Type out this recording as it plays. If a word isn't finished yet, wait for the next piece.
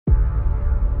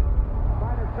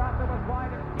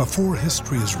Before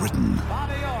history is written,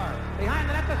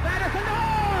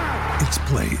 it's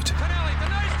played.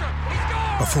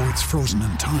 Before it's frozen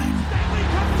in time,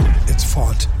 it's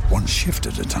fought one shift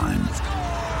at a time.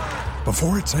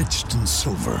 Before it's etched in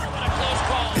silver,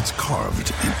 it's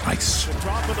carved in ice.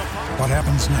 What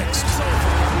happens next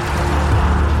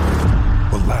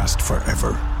will last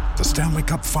forever. The Stanley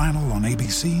Cup Final on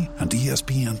ABC and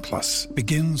ESPN Plus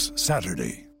begins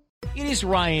Saturday. It is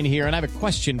Ryan here, and I have a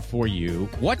question for you.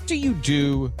 What do you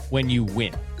do when you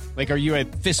win? Like, are you a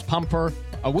fist pumper,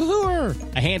 a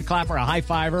woohooer, a hand clapper, a high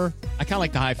fiver? I kind of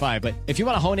like the high five, but if you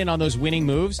want to hone in on those winning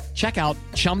moves, check out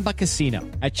Chumba Casino.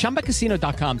 At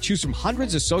ChumbaCasino.com, choose from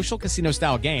hundreds of social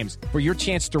casino-style games for your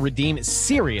chance to redeem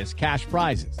serious cash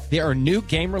prizes. There are new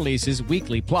game releases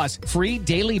weekly, plus free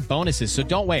daily bonuses. So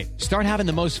don't wait. Start having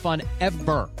the most fun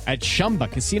ever at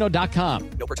ChumbaCasino.com.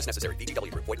 No purchase necessary.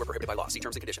 VGW. Void where prohibited by law. See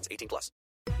terms and conditions. 18+.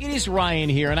 It is Ryan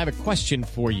here, and I have a question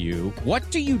for you. What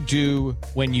do you do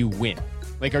when you win?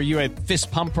 Like, are you a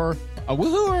fist pumper, a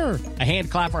woohooer, a hand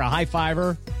clapper, a high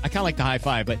fiver? I kind of like the high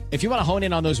five, but if you want to hone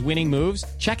in on those winning moves,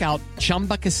 check out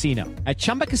Chumba Casino. At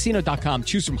ChumbaCasino.com,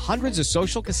 choose from hundreds of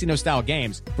social casino-style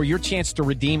games for your chance to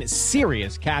redeem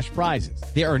serious cash prizes.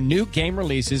 There are new game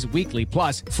releases weekly,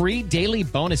 plus free daily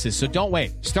bonuses. So don't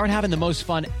wait. Start having the most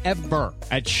fun ever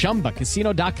at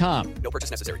ChumbaCasino.com. No purchase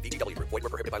necessary. VGW. Void where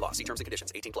prohibited by law. See terms and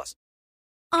conditions. 18+.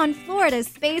 On Florida's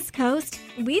Space Coast,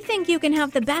 we think you can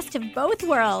have the best of both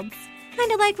worlds.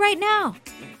 Kind of like right now.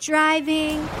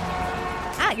 Driving,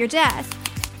 at your desk,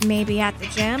 maybe at the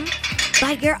gym,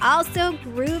 but you're also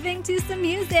grooving to some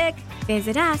music.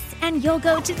 Visit us and you'll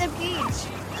go to the beach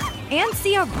and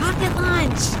see a rocket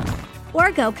launch.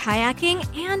 Or go kayaking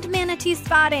and manatee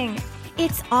spotting.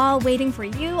 It's all waiting for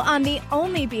you on the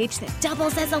only beach that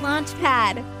doubles as a launch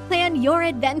pad. Plan your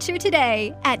adventure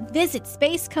today at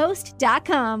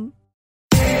visitspacecoast.com.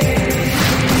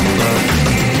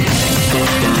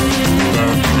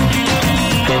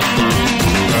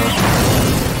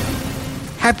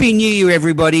 Happy New Year,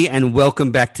 everybody, and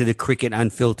welcome back to the Cricket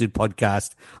Unfiltered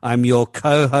podcast. I'm your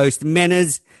co-host,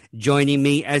 Menners. Joining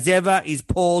me, as ever, is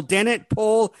Paul Dennett.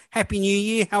 Paul, Happy New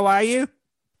Year. How are you?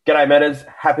 G'day, Menners.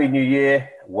 Happy New Year.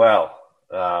 Well,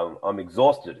 I'm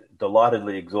exhausted,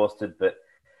 delightedly exhausted, but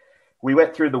we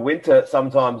went through the winter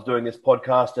sometimes doing this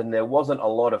podcast and there wasn't a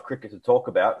lot of cricket to talk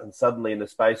about. And suddenly in the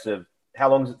space of,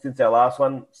 how long is it since our last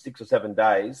one? 6 or 7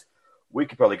 days. We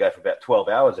could probably go for about 12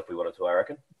 hours if we wanted to, I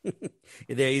reckon.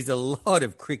 There is a lot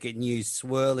of cricket news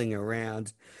swirling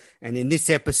around. And in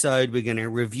this episode, we're going to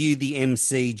review the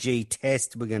MCG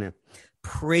test. We're going to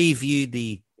preview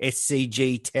the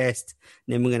SCG test.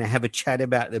 And then we're going to have a chat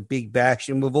about the Big Bash.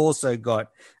 And we've also got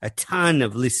a ton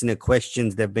of listener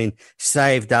questions that have been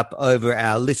saved up over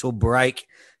our little break.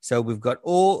 So we've got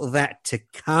all that to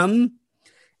come.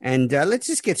 And let's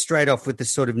just get straight off with the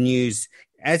sort of news.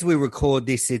 As we record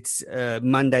this, it's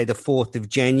Monday, the 4th of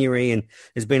January, and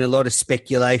there's been a lot of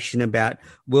speculation about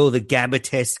will the Gabba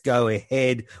test go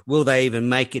ahead? Will they even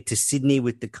make it to Sydney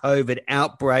with the COVID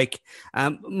outbreak?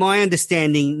 My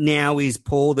understanding now is,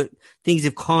 Paul, that things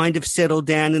have kind of settled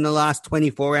down in the last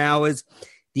 24 hours.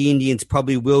 The Indians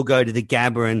probably will go to the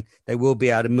Gabba and they will be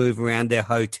able to move around their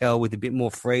hotel with a bit more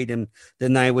freedom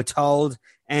than they were told.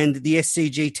 And the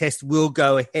SCG test will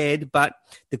go ahead, but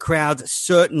the crowds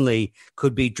certainly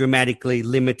could be dramatically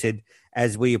limited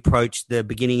as we approach the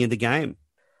beginning of the game.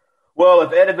 Well,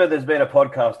 if ever there's been a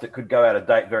podcast that could go out of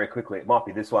date very quickly, it might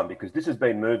be this one, because this has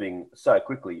been moving so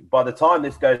quickly. By the time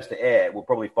this goes to air, we'll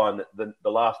probably find that the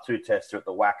last 2 tests are at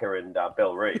the Wacker and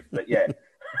Bell Reef. But yeah,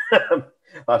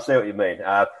 I see what you mean.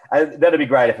 And that'd be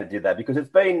great if it did that, because it's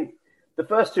been the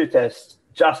first 2 tests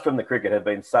just from the cricket have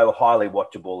been so highly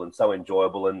watchable and so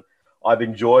enjoyable. And I've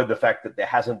enjoyed the fact that there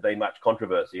hasn't been much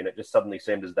controversy, and it just suddenly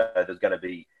seemed as though there's going to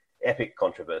be epic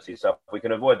controversy. So if we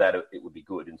can avoid that, it would be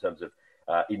good in terms of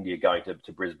India going to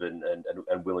Brisbane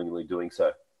and willingly doing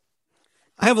so.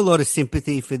 I have a lot of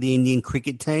sympathy for the Indian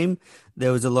cricket team.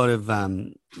 There was a lot of,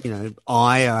 ire,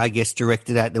 I guess,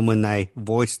 directed at them when they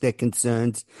voiced their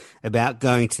concerns about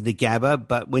going to the Gabba.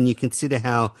 But when you consider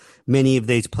how many of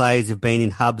these players have been in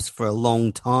hubs for a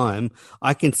long time,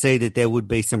 I can see that there would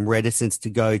be some reticence to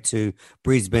go to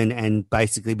Brisbane and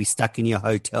basically be stuck in your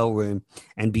hotel room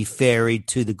and be ferried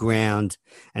to the ground.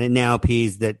 And it now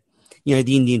appears that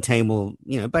the Indian team will,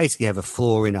 basically have a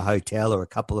floor in a hotel or a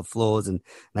couple of floors, and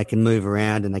they can move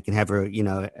around and they can have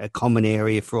a common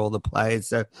area for all the players.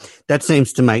 So that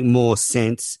seems to make more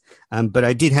sense. But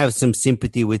I did have some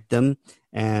sympathy with them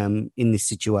in this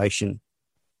situation.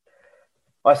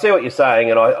 I see what you're saying,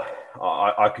 and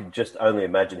I could just only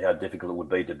imagine how difficult it would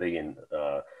be to be in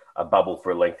a bubble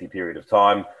for a lengthy period of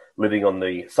time. living on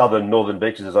the northern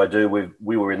beaches as I do,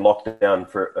 we were in lockdown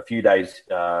for a few days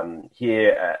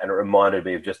here, and it reminded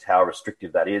me of just how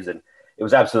restrictive that is. And it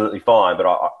was absolutely fine, but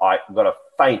I got a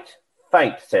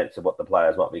faint sense of what the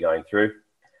players might be going through.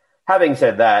 Having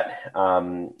said that,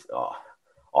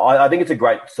 I think it's a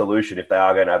great solution if they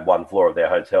are going to have one floor of their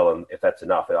hotel, and if that's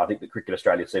enough. I think that Cricket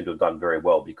Australia seem to have done very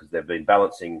well because they've been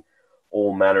balancing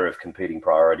all manner of competing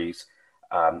priorities.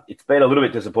 It's been a little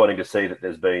bit disappointing to see that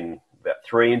there's been about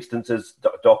 3 instances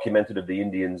documented of the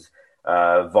Indians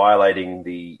violating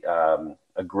the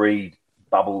agreed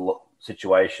bubble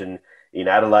situation in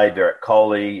Adelaide, Virat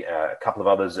Kohli, a couple of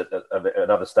others at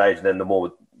another stage, and then the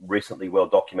more recently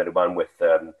well-documented one with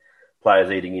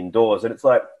players eating indoors. And it's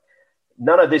like,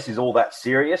 none of this is all that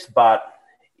serious, but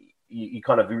you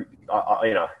kind of,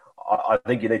 I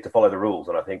think you need to follow the rules,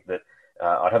 and I think that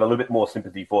I'd have a little bit more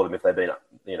sympathy for them if they've been,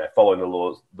 following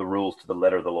the rules to the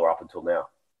letter of the law up until now.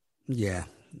 Yeah,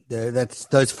 that's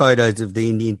those photos of the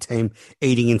Indian team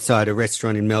eating inside a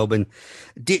restaurant in Melbourne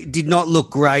did not look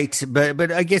great,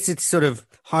 but I guess it sort of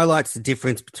highlights the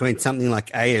difference between something like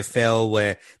AFL,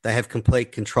 where they have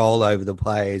complete control over the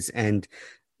players, and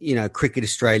Cricket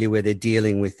Australia, where they're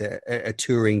dealing with a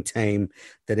touring team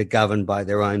that are governed by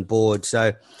their own board.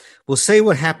 So we'll see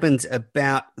what happens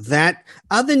about that.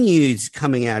 Other news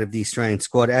coming out of the Australian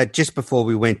squad just before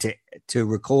we went to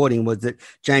recording was that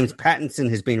James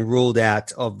Pattinson has been ruled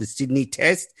out of the Sydney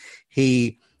Test.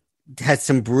 He has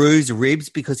some bruised ribs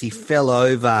because he fell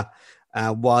over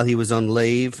while he was on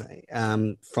leave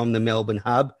from the Melbourne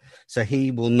hub. So he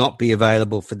will not be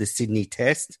available for the Sydney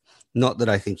Test. Not that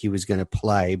I think he was going to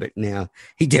play, but now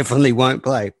he definitely won't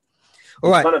play.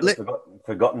 All right. Kind of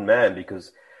forgotten man,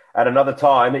 because at another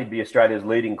time he'd be Australia's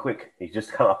leading quick. He's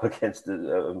just come up against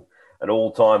an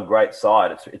all-time great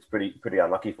side. It's pretty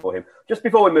unlucky for him. Just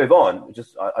before we move on,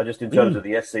 just in terms of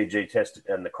the SCG Test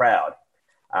and the crowd,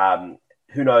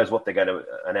 who knows what they're going to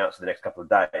announce in the next couple of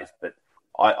days, but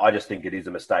I just think it is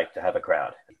a mistake to have a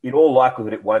crowd. In all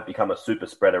likelihood, it won't become a super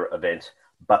spreader event,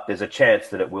 but there's a chance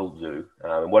that it will do.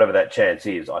 And whatever that chance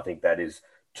is, I think that is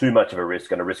too much of a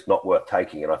risk, and a risk not worth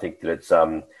taking. And I think that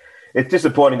it's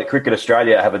disappointing that Cricket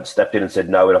Australia haven't stepped in and said,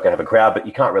 no, we're not going to have a crowd, but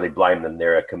you can't really blame them.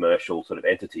 They're a commercial sort of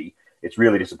entity. It's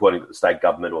really disappointing that the state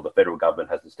government or the federal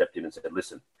government hasn't stepped in and said,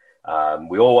 listen,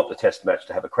 we all want the test match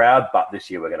to have a crowd, but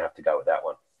this year we're going to have to go with that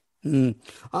one.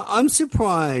 I'm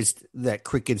surprised that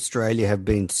Cricket Australia have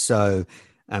been so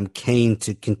keen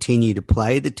to continue to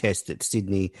play the test at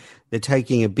Sydney. They're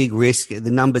taking a big risk.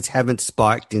 The numbers haven't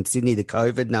spiked in Sydney, the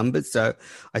COVID numbers, so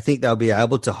I think they'll be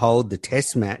able to hold the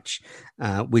test match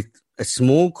with a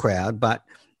small crowd, but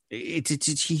it's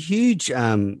a huge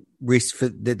risk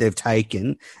that they've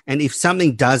taken. And if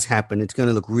something does happen, it's going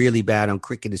to look really bad on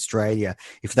Cricket Australia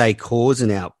if they cause an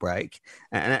outbreak.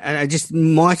 And it just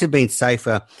might have been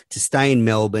safer to stay in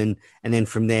Melbourne and then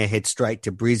from there head straight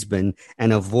to Brisbane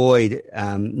and avoid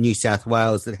New South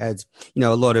Wales that has,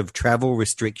 a lot of travel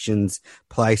restrictions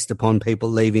placed upon people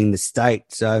leaving the state.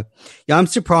 So, yeah, I'm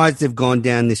surprised they've gone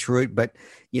down this route, but,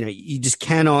 you just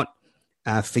cannot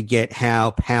forget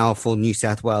how powerful New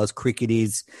South Wales cricket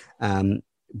is,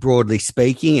 broadly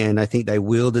speaking, and I think they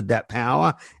wielded that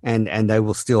power, and they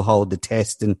will still hold the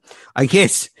test. And I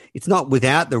guess it's not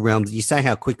without the realms. You say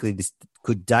how quickly this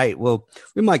could date. Well,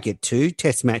 we might get 2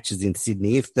 test matches in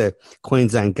Sydney if the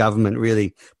Queensland government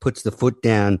really puts the foot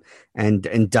down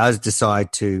and does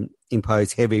decide to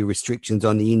impose heavy restrictions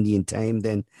on the Indian team.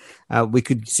 Then we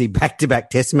could see back-to-back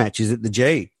test matches at the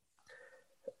G.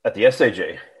 At the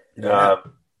SCG.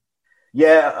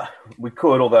 Yeah, we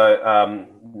could, although,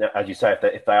 as you say,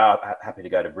 if they are happy to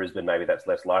go to Brisbane, maybe that's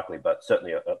less likely, but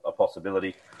certainly a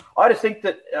possibility. I just think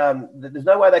that there's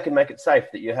no way they can make it safe,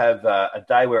 that you have a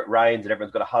day where it rains and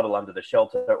everyone's got to huddle under the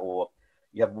shelter, or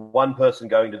you have one person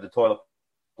going to the toilet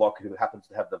block who happens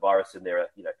to have the virus in there.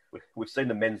 We've seen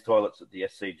the men's toilets at the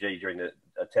SCG during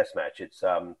a test match. It's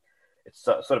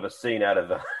sort of a scene out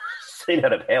of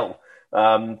hell.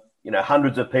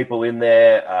 Hundreds of people in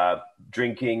there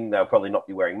drinking. They'll probably not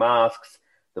be wearing masks.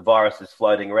 The virus is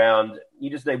floating around. You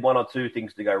just need 1 or 2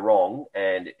 things to go wrong,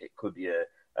 and it could be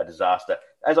a disaster.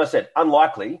 As I said,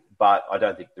 unlikely, but I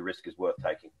don't think the risk is worth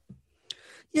taking.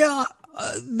 Yeah,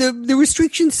 the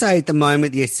restrictions say at the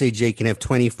moment the SCG can have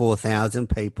 24,000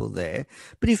 people there.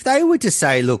 But if they were to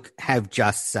say, look, have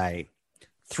just, say,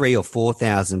 3,000 or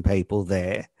 4,000 people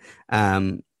there,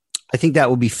 I think that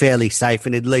would be fairly safe,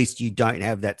 and at least you don't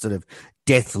have that sort of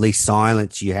deathly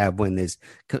silence you have when there's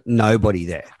nobody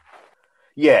there.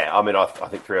 Yeah, I mean, I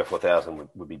think 3,000 or 4,000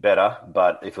 would be better,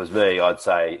 but if it was me, I'd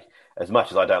say, as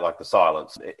much as I don't like the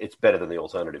silence, it's better than the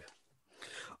alternative.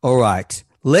 All right,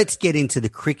 Let's get into the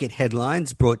cricket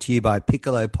headlines brought to you by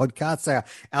Piccolo Podcasts.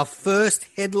 Our first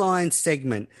headline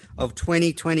segment of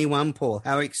 2021, Paul.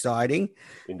 How exciting.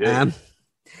 Indeed.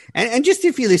 And just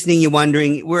if you're listening, you're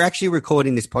wondering, we're actually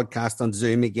recording this podcast on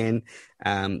Zoom again.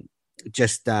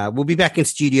 We'll be back in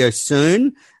studio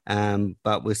soon,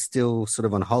 but we're still sort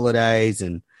of on holidays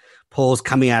and Paul's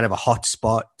coming out of a hot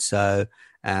spot. So,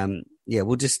 we're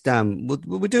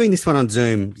doing this one on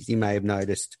Zoom, as you may have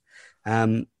noticed.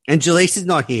 And Jaleesa is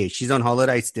not here. She's on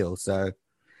holiday still. So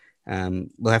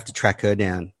we'll have to track her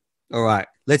down. All right.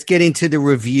 Let's get into the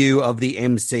review of the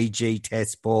MCG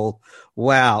test, Paul.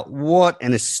 Wow. What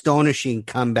an astonishing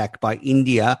comeback by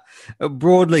India.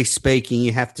 Broadly speaking,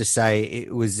 you have to say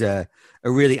it was a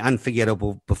really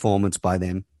unforgettable performance by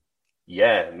them.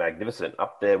 Yeah, magnificent.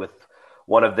 Up there with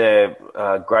one of their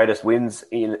greatest wins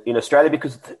in Australia,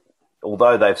 because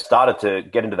although they've started to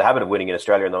get into the habit of winning in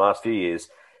Australia in the last few years,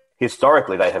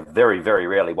 historically they have very, very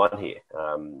rarely won here.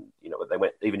 They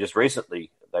went, even just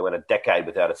recently, they went a decade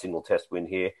without a single test win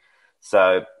here.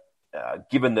 So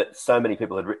given that so many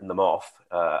people had written them off,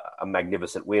 a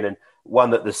magnificent win and one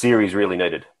that the series really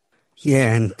needed.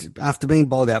 Yeah, and after being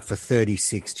bowled out for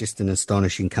 36, just an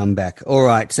astonishing comeback. All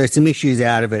right, so some issues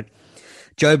out of it.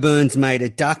 Joe Burns made a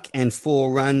duck and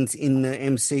 4 runs in the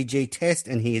MCG test,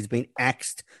 and he has been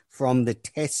axed from the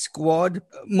test squad.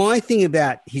 My thing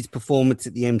about his performance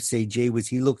at the MCG was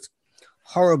he looked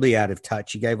horribly out of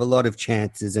touch. He gave a lot of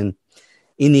chances, and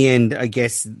in the end, I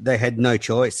guess they had no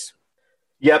choice.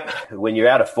 Yep, when you're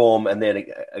out of form and then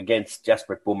against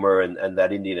Jasprit Bumrah and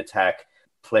that Indian attack,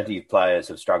 plenty of players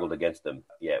have struggled against them.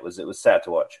 Yeah, it was sad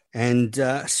to watch. And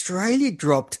Australia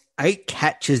dropped 8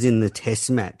 catches in the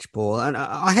test match, Paul. And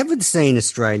I haven't seen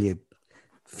Australia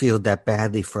field that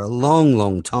badly for a long,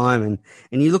 long time.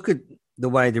 And you look at the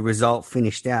way the result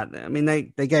finished out. I mean,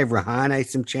 they gave Rahane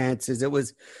some chances. It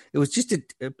was just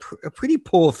a pretty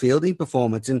poor fielding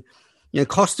performance and,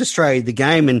 cost Australia the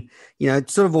game. And,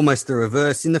 it's sort of almost the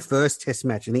reverse. In the first test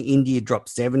match, I think India dropped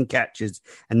 7 catches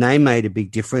and they made a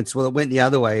big difference. Well, it went the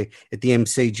other way at the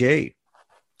MCG.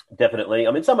 Definitely.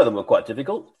 I mean, some of them were quite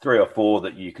difficult. 3 or 4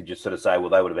 that you could just sort of say, well,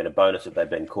 they would have been a bonus if they'd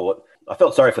been caught. I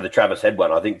felt sorry for the Travis Head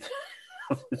one. I think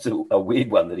it's a weird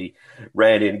one that he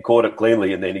ran in, caught it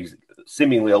cleanly, and then he's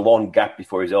seemingly a long gap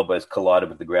before his elbows collided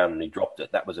with the ground and he dropped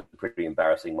it. That was a pretty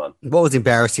embarrassing one. What was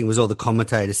embarrassing was all the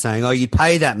commentators saying, oh, you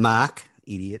pay that mark,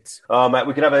 idiots. Oh, mate,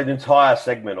 we could have an entire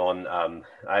segment on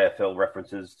AFL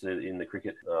references in the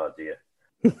cricket. Oh, dear.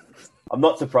 I'm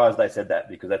not surprised they said that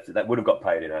because that would have got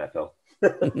paid in AFL.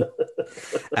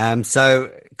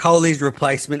 So Kohli's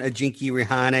replacement, Ajinkya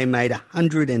Rahane, made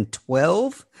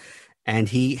 112 and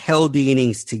he held the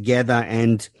innings together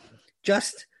and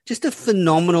just a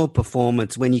phenomenal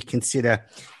performance when you consider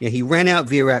he ran out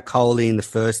Virat Kohli in the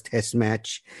first test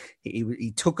match.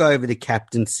 He took over the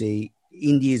captaincy.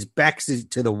 India's backs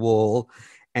to the wall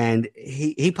and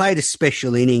he played a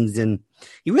special innings and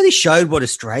he really showed what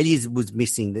Australia was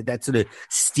missing, that sort of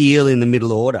steel in the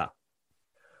middle order.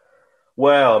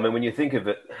 Well, I mean, when you think of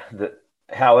it, that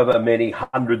however many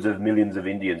hundreds of millions of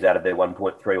Indians out of their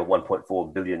 1.3 or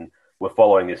 1.4 billion were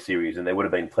following this series, and there would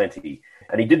have been plenty.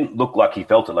 And he didn't look like he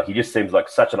felt it. Like, he just seems like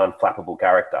such an unflappable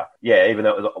character. Yeah, even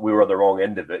though we were on the wrong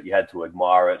end of it, you had to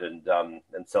admire it and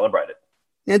celebrate it.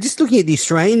 Now, just looking at the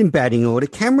Australian batting order,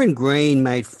 Cameron Green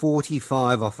made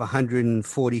 45 off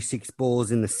 146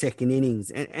 balls in the second innings.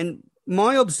 And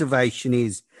my observation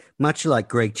is, much like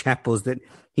Greg Chappell's, that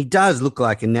he does look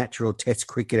like a natural test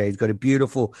cricketer. He's got a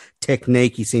beautiful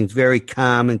technique. He seems very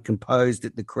calm and composed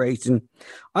at the crease. And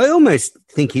I almost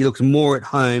think he looks more at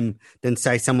home than,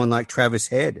 say, someone like Travis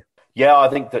Head. Yeah, I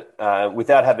think that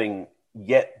without having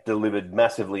yet delivered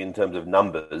massively in terms of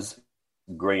numbers,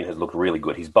 Green has looked really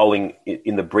good. His bowling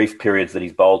in the brief periods that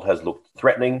he's bowled has looked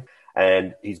threatening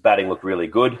and his batting looked really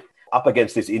good. Up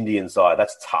against this Indian side,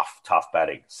 that's tough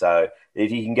batting. So if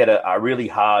he can get a really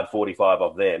hard 45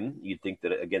 off them, you'd think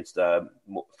that against a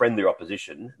friendlier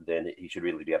opposition, then he should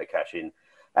really be able to cash in.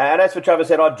 And as for Travis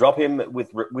Head, I'd drop him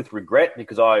with regret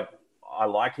because I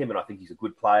like him and I think he's a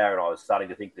good player and I was starting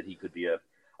to think that he could be a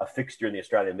fixture in the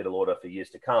Australian middle order for years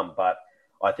to come. But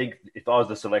I think if I was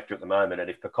the selector at the moment and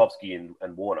if Pucovski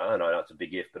and Warner, and I know it's a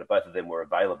big if, but if both of them were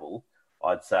available,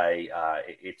 I'd say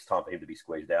it's time for him to be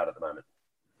squeezed out at the moment.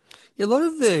 A lot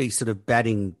of the sort of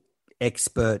batting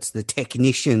experts, the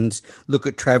technicians, look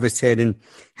at Travis Head and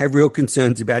have real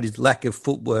concerns about his lack of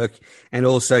footwork and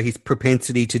also his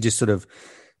propensity to just sort of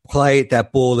play at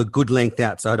that ball a good length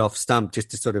outside off stump just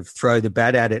to sort of throw the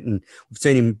bat at it. And we've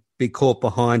seen him be caught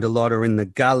behind a lot or in the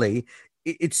gully.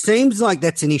 It seems like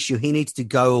that's an issue. He needs to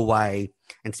go away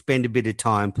and spend a bit of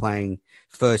time playing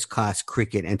first-class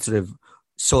cricket and sort of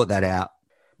sort that out?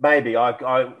 Maybe.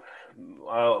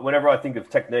 Whenever I think of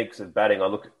techniques of batting, I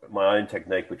look at my own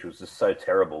technique, which was just so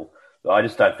terrible. I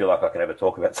just don't feel like I can ever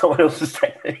talk about someone else's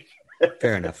technique.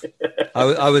 Fair enough.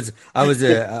 I was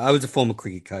a former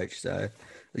cricket coach, so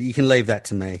you can leave that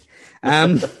to me.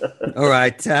 All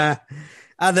right.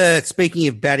 Speaking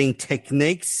of batting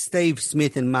techniques, Steve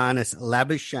Smith and Marnus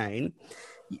Labuschagne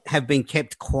have been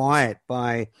kept quiet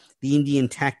by the Indian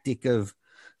tactic of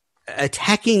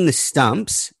attacking the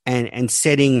stumps and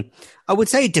setting, I would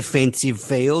say, a defensive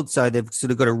field. So they've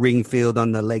sort of got a ring field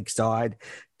on the leg side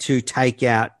to take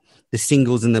out the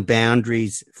singles and the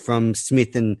boundaries from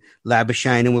Smith and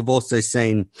Labuschagne. And we've also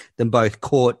seen them both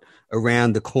caught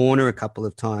around the corner a couple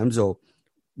of times or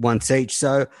once each.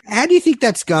 So how do you think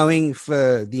that's going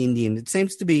for the Indian? It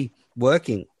seems to be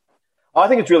working. I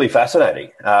think it's really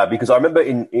fascinating because I remember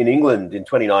in England in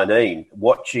 2019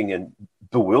 watching and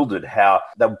bewildered how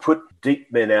they would put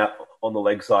deep men out on the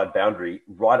leg side boundary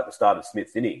right at the start of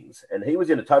Smith's innings. And he was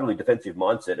in a totally defensive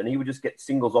mindset and he would just get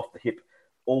singles off the hip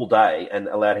all day and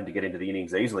allowed him to get into the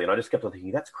innings easily. And I just kept on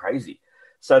thinking, that's crazy.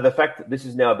 So the fact that this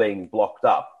is now being blocked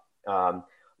up,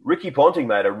 Ricky Ponting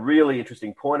made a really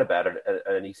interesting point about it.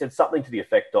 And he said something to the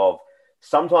effect of,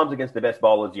 sometimes against the best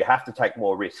bowlers, you have to take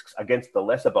more risks. Against the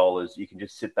lesser bowlers, you can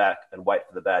just sit back and wait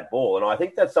for the bad ball. And I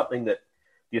think that's something that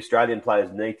the Australian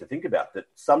players need to think about, that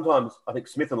sometimes I think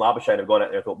Smith and Labuschagne have gone out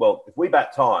there and thought, well, if we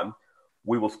bat time,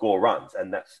 we will score runs.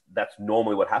 And that's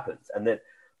normally what happens. And then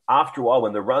after a while,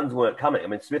 when the runs weren't coming, I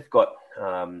mean, Smith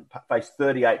faced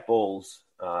 38 balls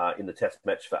in the test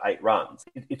match for 8 runs.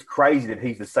 It's crazy that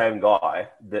he's the same guy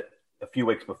that a few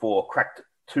weeks before cracked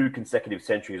 2 consecutive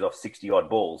centuries off 60-odd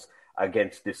balls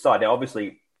against this side. Now,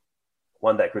 obviously,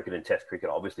 one-day cricket and test cricket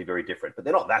are obviously very different, but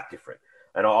they're not that different.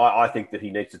 And I think that he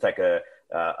needs to take a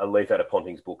leaf out of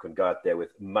Ponting's book and go out there with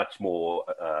much more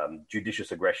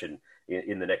judicious aggression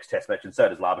in the next test match, and so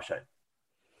does Labuschagne.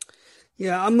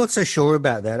 Yeah, I'm not so sure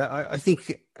about that. I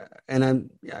think,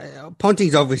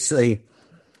 Ponting's obviously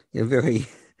very,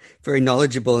 very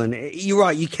knowledgeable, and you're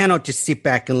right, you cannot just sit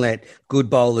back and let good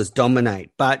bowlers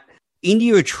dominate. But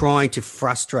India are trying to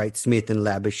frustrate Smith and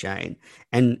Labuschagne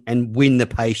and win the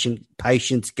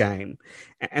patience game.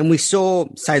 And we saw,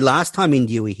 say, last time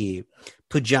India were here,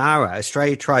 Pujara,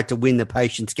 Australia tried to win the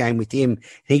patience game with him.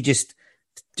 He just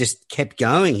kept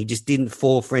going. He just didn't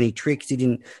fall for any tricks. He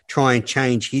didn't try and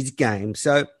change his game.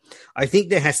 So I think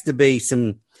there has to be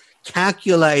some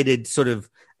calculated sort of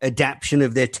adaptation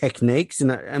of their techniques.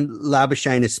 And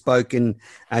Labuschagne has spoken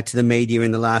to the media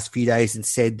in the last few days and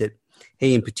said that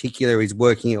he in particular is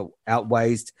working out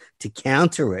ways to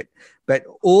counter it. But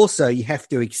also you have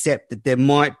to accept that there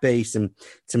might be some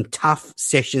tough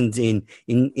sessions in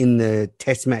the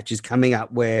test matches coming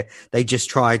up where they just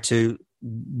try to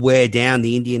wear down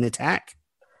the Indian attack.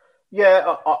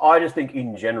 Yeah, I just think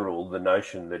in general, the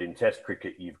notion that in test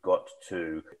cricket you've got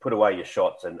to put away your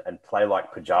shots and play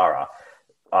like Pujara,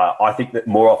 I think that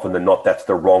more often than not, that's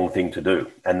the wrong thing to do.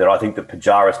 And that I think that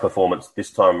Pujara's performance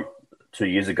this time 2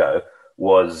 years ago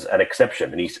was an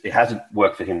exception, and it hasn't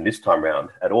worked for him this time round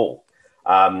at all.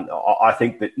 I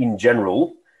think that in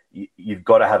general, you've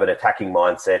got to have an attacking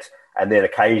mindset and then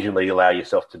occasionally allow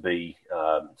yourself to be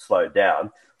slowed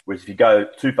down. Whereas if you go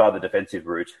too far the defensive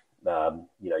route,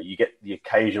 you get the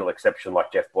occasional exception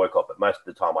like Jeff Boycott, but most of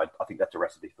the time I think that's a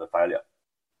recipe for failure.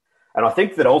 And I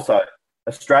think that also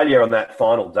Australia on that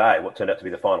final day, what turned out to be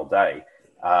the final day,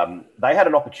 they had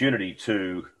an opportunity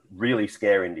to really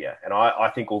scare India. And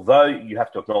I think although you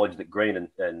have to acknowledge that Green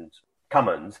and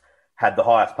Cummins had the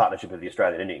highest partnership of the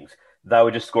Australian innings, they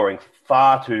were just scoring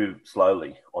far too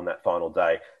slowly on that final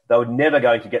day. They were never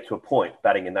going to get to a point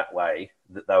batting in that way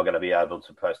that they were going to be able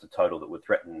to post a total that would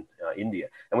threaten India.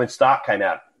 And when Stark came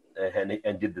out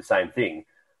and did the same thing,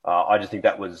 I just think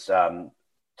that was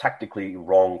tactically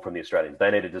wrong from the Australians.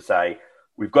 They needed to say,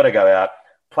 we've got to go out,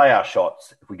 play our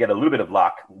shots. If we get a little bit of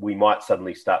luck, we might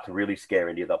suddenly start to really scare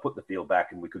India. They'll put the field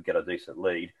back and we could get a decent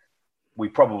lead. We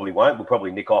probably won't. We'll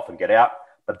probably nick off and get out.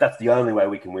 But that's the only way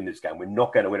we can win this game. We're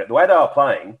not going to win it. The way they were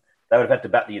playing, they would have had to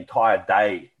bat the entire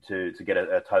day to get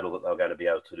a total that they were going to be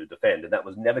able to defend. And that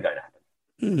was never going to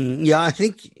happen. Yeah, I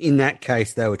think in that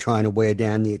case, they were trying to wear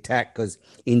down the attack because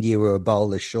India were a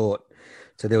bowler short.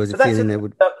 So there was a feeling they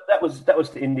would... That was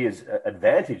to India's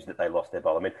advantage that they lost their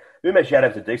bowler. I mean, Umesh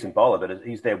Yadav's a decent bowler, but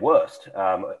he's their worst.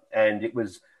 And it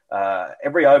was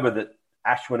every over that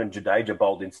Ashwin and Jadeja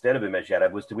bowled instead of Umesh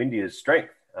Yadav was to India's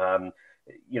strength.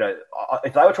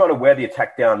 If they were trying to wear the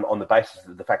attack down on the basis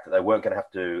of the fact that they weren't going to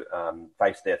have to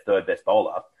face their third best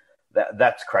bowler,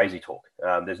 that's crazy talk.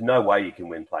 There's no way you can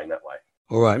win playing that way.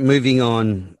 All right, moving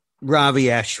on. Ravi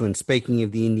Ashwin, speaking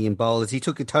of the Indian bowlers, he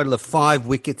took a total of 5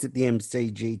 wickets at the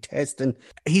MCG test, and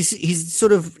he's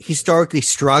sort of historically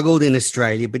struggled in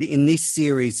Australia, but in this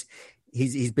series,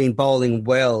 he's been bowling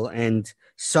well, and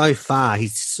so far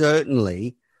he's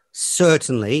certainly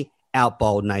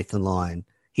outbowled Nathan Lyon.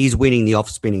 He's winning the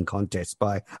off-spinning contest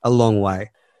by a long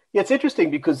way. Yeah, it's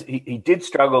interesting because he did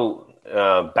struggle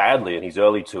badly in his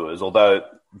early tours, although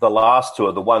the last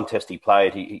tour, the one test he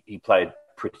played, he played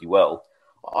pretty well.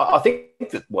 I think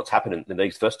that what's happened in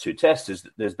these first 2 tests is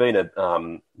that there's been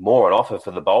more an offer for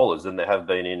the bowlers than there have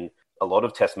been in a lot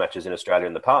of test matches in Australia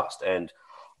in the past. And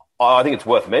I think it's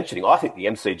worth mentioning, I think the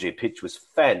MCG pitch was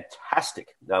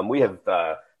fantastic. We have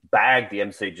bagged the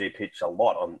MCG pitch a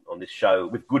lot on this show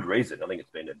with good reason. I think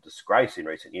it's been a disgrace in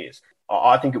recent years.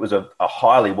 I think it was a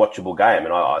highly watchable game,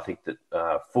 and I think that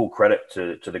full credit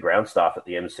to the ground staff at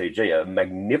the MCG, a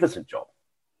magnificent job.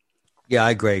 Yeah,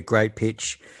 I agree. Great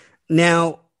pitch.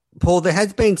 Now, Paul, there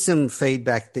has been some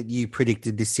feedback that you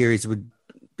predicted this series would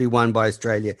be won by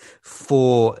Australia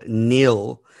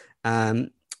 4-0.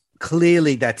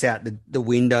 Clearly, that's out the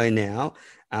window now.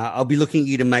 I'll be looking at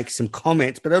you to make some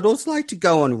comments, but I'd also like to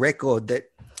go on record that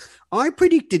I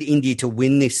predicted India to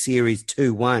win this series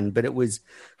 2-1, but it was,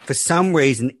 for some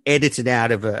reason, edited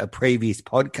out of a previous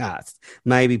podcast.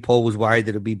 Maybe Paul was worried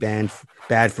that it would be bad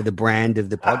for the brand of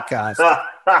the podcast.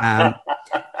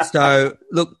 So,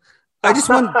 look, I just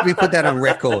want to put that on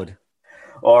record.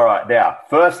 All right. Now,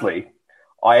 firstly,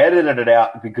 I edited it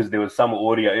out because there was some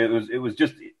audio. It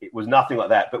was nothing like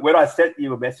that. But when I sent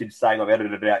you a message saying I've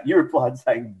edited it out, you replied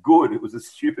saying, good, it was a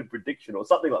stupid prediction or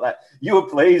something like that. You were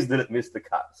pleased that it missed the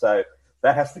cut. So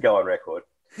that has to go on record.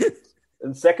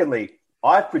 And secondly,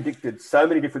 I've predicted so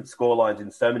many different scorelines in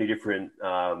so many different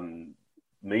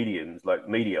mediums, like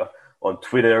media, on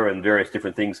Twitter and various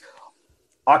different things.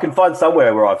 I can find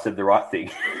somewhere where I've said the right thing.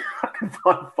 I can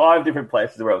find 5 different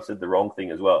places where I've said the wrong thing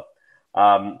as well.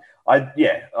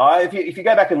 If you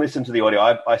go back and listen to the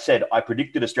audio, I said I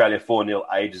predicted Australia 4-0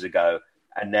 ages ago,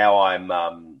 and now I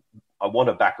want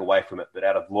to back away from it, but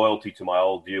out of loyalty to my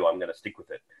old view, I'm going to stick with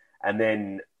it. And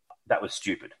then that was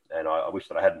stupid, and I wish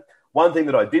that I hadn't. One thing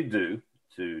that I did do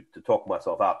to talk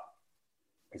myself up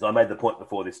is I made the point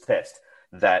before this test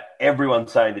that everyone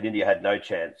saying that India had no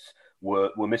chance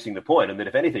were missing the point, and that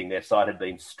if anything, their side had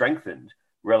been strengthened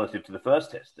relative to the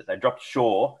first test, that they dropped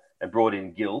Shaw and brought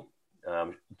in Gill.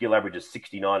 Gill averages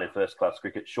 69 in first-class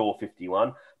cricket, Shaw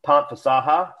 51. Pant for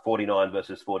Saha, 49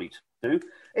 versus 42.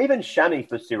 Even Shami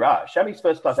for Siraj. Shami's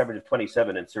first-class average of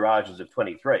 27 and Siraj's of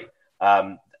 23.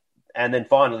 And then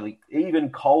finally,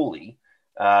 even Kohli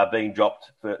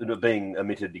being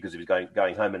omitted because he was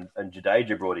going home, and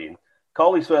Jadeja brought in.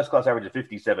 Kohli's first-class average of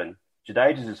 57,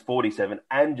 Jadeja's is 47,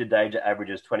 and Jadeja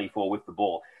averages 24 with the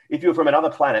ball. If you're from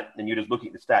another planet and you're just looking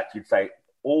at the stats, you'd say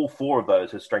all 4 of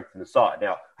those have strengthened the side.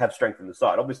 Now, have strengthened the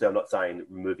side. Obviously, I'm not saying that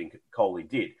removing Kohli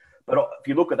did. But if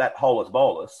you look at that whole as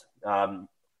bowlers,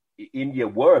 India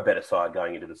were a better side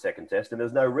going into the second test, and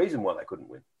there's no reason why they couldn't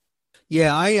win.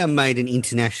 Yeah, I made an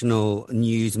international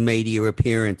news media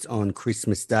appearance on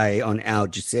Christmas Day on Al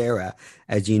Jazeera,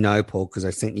 as you know, Paul, because I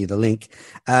sent you the link.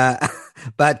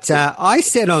 But I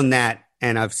said on that,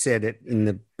 and I've said it in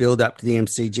the build-up to the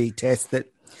MCG test,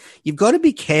 that you've got to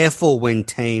be careful when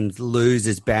teams lose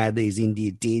as badly as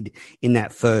India did in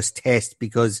that first test,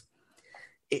 because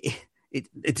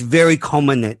it's very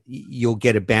common that you'll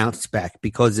get a bounce back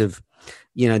because of,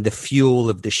 you know, the fuel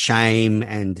of the shame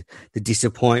and the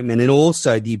disappointment, and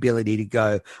also the ability to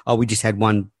go, oh, we just had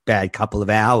one bad couple of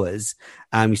hours.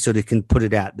 You sort of can put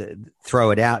it out,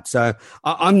 throw it out. So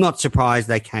I'm not surprised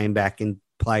they came back and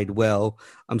played well.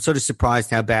 I'm sort of surprised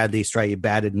how badly Australia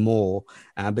batted more,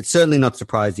 but certainly not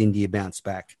surprised India bounced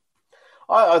back.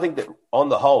 I think that on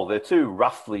the whole, they're 2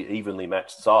 roughly evenly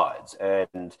matched sides,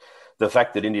 and the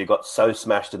fact that India got so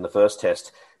smashed in the first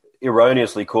test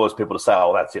erroneously caused people to say,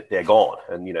 oh, that's it, they're gone.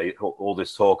 And, you know, all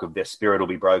this talk of their spirit will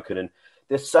be broken. And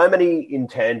there's so many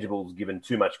intangibles given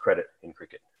too much credit in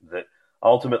cricket that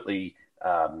ultimately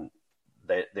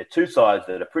they're 2 sides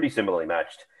that are pretty similarly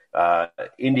matched.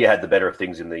 India had the better of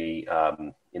things in the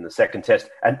second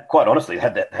test, and quite honestly,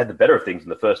 had the better of things in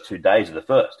the first 2 days of the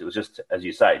first. It was just, as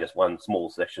you say, just one small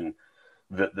session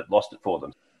that lost it for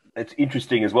them. It's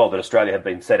interesting as well that Australia have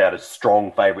been set out as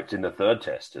strong favourites in the third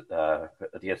test at the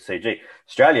SCG.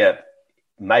 Australia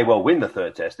may well win the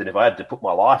third test, and if I had to put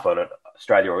my life on it,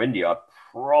 Australia or India, I'd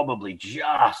probably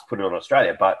just put it on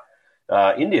Australia. But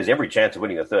India's every chance of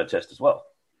winning the third test as well.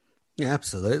 Yeah,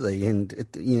 absolutely. And,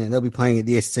 you know, they'll be playing at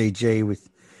the SCG with,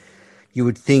 you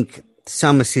would think,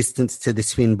 some assistance to the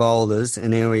spin bowlers,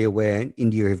 an area where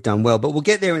India have done well. But we'll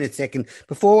get there in a second.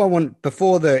 Before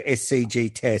the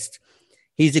SCG test,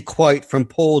 here's a quote from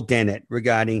Paul Dennett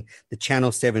regarding the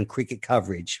Channel 7 cricket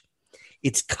coverage.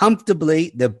 It's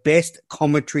comfortably the best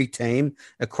commentary team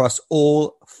across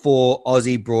all 4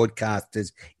 Aussie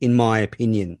broadcasters, in my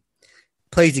opinion.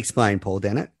 Please explain, Paul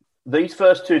Dennett. These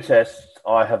first 2 tests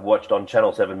I have watched on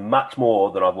Channel 7 much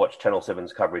more than I've watched Channel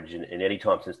 7's coverage in any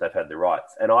time since they've had the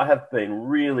rights. And I have been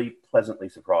really pleasantly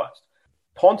surprised.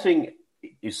 Ponting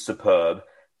is superb.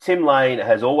 Tim Lane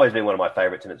has always been one of my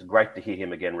favourites, and it's great to hear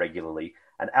him again regularly.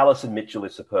 And Alison Mitchell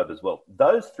is superb as well.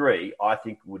 Those 3, I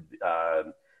think,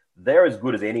 they're as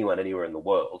good as anyone anywhere in the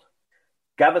world.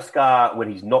 Gavaskar,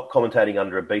 when he's not commentating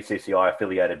under a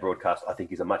BCCI-affiliated broadcast, I think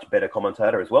he's a much better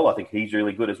commentator as well. I think he's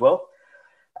really good as well.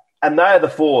 And they are the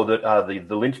 4 that are the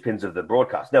linchpins of the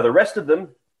broadcast. Now, the rest of them,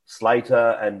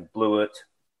 Slater and Blewett,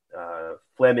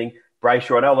 Fleming,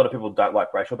 Brayshaw, I know a lot of people don't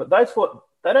like Brayshaw, but those 4,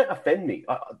 they don't offend me.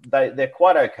 They're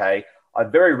quite okay. I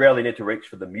very rarely need to reach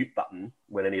for the mute button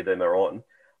when any of them are on.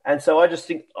 And so I just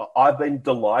think I've been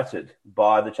delighted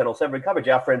by the Channel 7 coverage.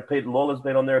 Our friend Peter Lawler's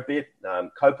been on there a bit.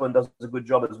 Copeland does a good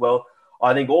job as well.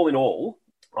 I think all in all,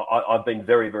 I've been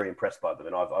very, very impressed by them,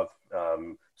 and I've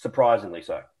surprisingly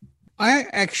so. I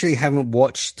actually haven't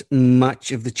watched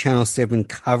much of the Channel 7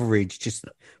 coverage, just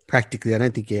practically. I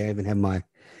don't think I even have my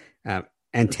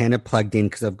antenna plugged in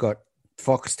because I've got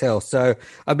Foxtel. So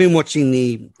I've been watching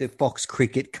the Fox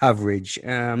cricket coverage,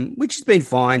 which has been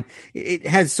fine. It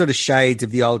has sort of shades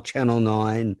of the old Channel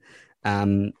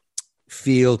 9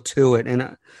 feel to it.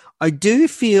 And I do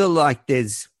feel like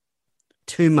there's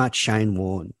too much Shane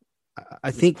Warne. I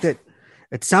think that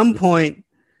at some point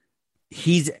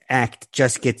his act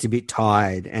just gets a bit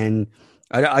tired, and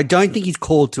I don't think he's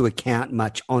called to account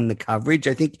much on the coverage.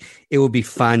 I think it would be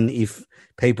fun if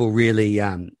people really,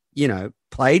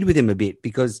 played with him a bit,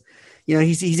 because,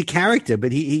 he's a character,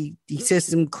 but he says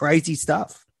some crazy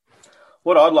stuff.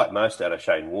 What I'd like most out of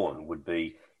Shane Warne would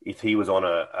be if he was on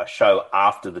a show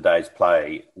after the day's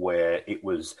play where it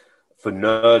was for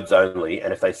nerds only,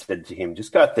 and if they said to him,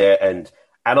 just go out there and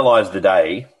analyse the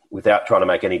day without trying to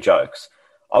make any jokes.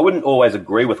 I wouldn't always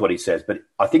agree with what he says, but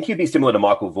I think he'd be similar to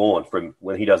Michael Vaughan from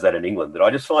when he does that in England. That I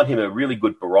just find him a really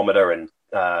good barometer and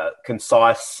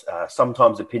concise,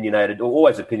 sometimes opinionated, or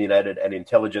always opinionated and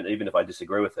intelligent, even if I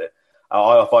disagree with it.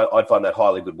 I'd find that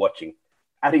highly good watching.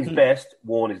 At his best,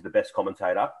 Vaughan is the best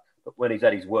commentator, but when he's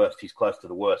at his worst, he's close to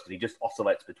the worst, and he just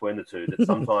oscillates between the two. That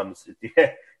sometimes,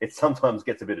 it sometimes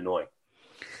gets a bit annoying.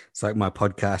 It's like my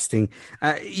podcasting.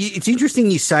 It's interesting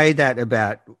you say that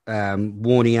about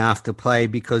warning after play,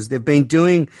 because they've been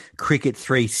doing Cricket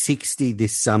 360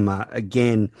 this summer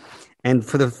again. And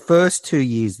for the first 2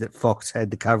 years that Fox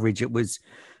had the coverage, it was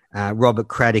Robert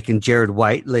Craddock and Gerard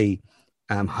Whateley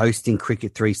hosting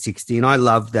Cricket 360. And I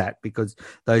love that because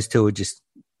those two are just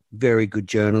very good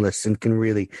journalists and can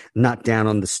really nut down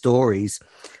on the stories.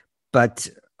 But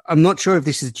I'm not sure if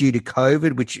this is due to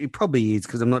COVID, which it probably is,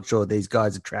 because I'm not sure these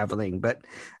guys are traveling. But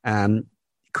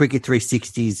Cricket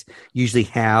 360 is usually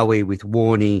Howie with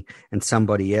Warney and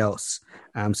somebody else.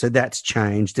 So that's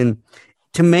changed. And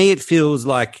to me, it feels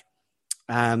like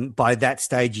by that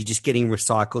stage, you're just getting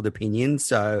recycled opinions.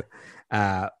 So,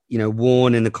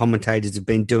 Warne and the commentators have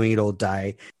been doing it all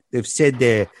day. They've said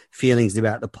their feelings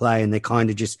about the play and they kind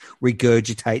of just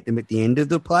regurgitate them at the end of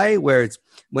the play, whereas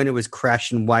when it was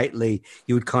Crash and Whateley,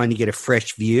 you would kind of get a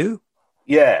fresh view.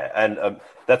 Yeah, and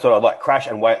that's what I like, Crash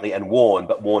and Whateley and Warne,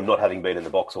 but Warne not having been in the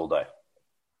box all day.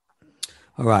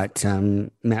 All right,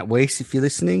 Matt Weiss, if you're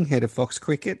listening, head of Fox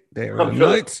Cricket, there are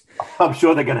notes. I'm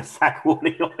sure they're going to sack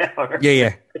Warne.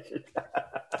 Yeah.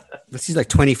 This is like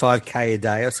 $25K a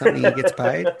day or something he gets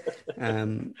paid.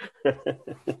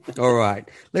 All right.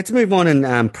 Let's move on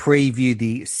and preview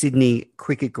the Sydney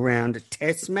Cricket Ground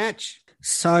Test match.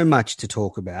 So much to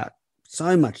talk about.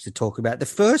 The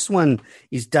first one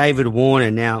is David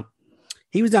Warner. Now,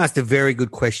 he was asked a very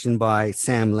good question by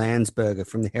Sam Landsberger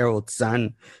from the Herald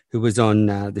Sun, who was on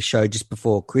the show just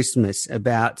before Christmas,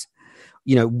 about,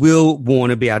 will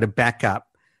Warner be able to back up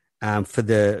for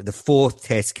the fourth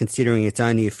test, considering it's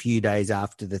only a few days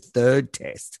after the third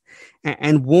test.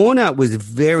 And Warner was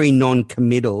very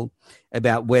non-committal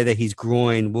about whether his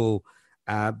groin will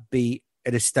be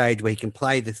at a stage where he can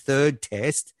play the third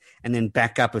test and then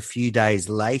back up a few days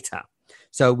later.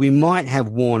 So we might have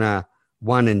Warner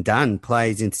one and done,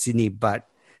 plays in Sydney, but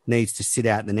needs to sit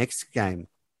out the next game.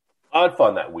 I'd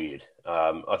find that weird.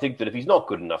 I think that if he's not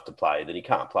good enough to play, then he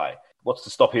can't play. What's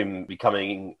to stop him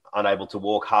becoming unable to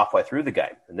walk halfway through the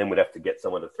game? And then we'd have to get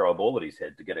someone to throw a ball at his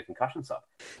head to get a concussion sub.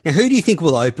 Now, who do you think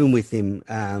will open with him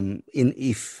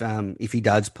if he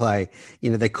does play?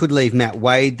 They could leave Matt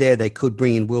Wade there. They could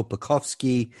bring in Will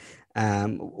Pucovski.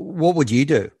 What would you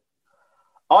do?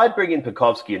 I'd bring in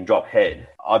Pucovski and drop Head.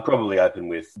 I'd probably open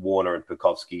with Warner and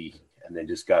Pucovski and then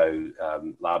just go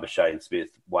Labuschagne, Smith,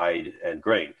 Wade and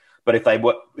Green. But if they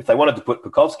wanted to put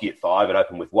Pucovski at 5 and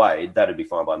open with Wade, that'd be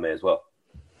fine by me as well.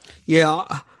 Yeah,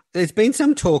 there's been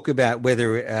some talk about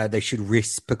whether they should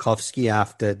risk Pucovski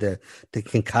after the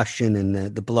concussion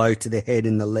and the blow to the head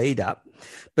in the lead up.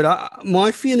 But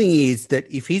my feeling is that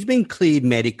if he's been cleared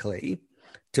medically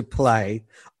to play,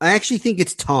 I actually think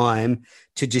it's time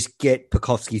to just get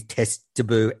Pucovski's test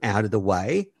debut out of the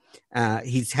way.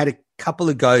 He's had a couple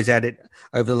of goes at it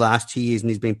over the last 2 years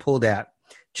and he's been pulled out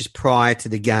just prior to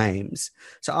the games.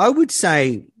 So I would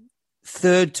say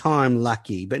third time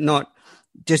lucky, but not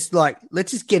just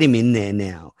let's just get him in there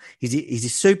now. He's a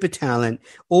super talent.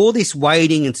 All this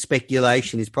waiting and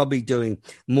speculation is probably doing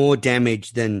more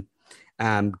damage than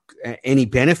any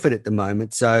benefit at the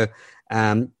moment. So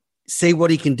see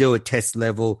what he can do at test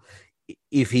level.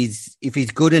 If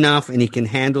he's good enough and he can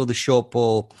handle the short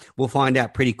ball, we'll find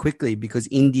out pretty quickly because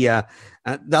India,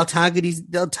 they'll target his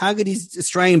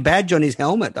Australian badge on his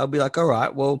helmet. They'll be like, all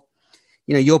right, well,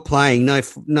 you're playing,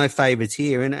 no favours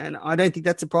here, and I don't think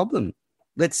that's a problem.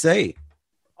 Let's see.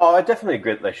 Oh, I definitely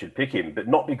agree that they should pick him, but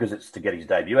not because it's to get his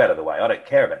debut out of the way. I don't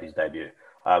care about his debut.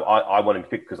 I want him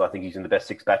picked because I think he's in the best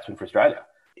 6 batsmen for Australia.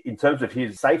 In terms of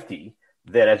his safety,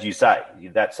 then, as you say,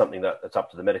 that's something that's up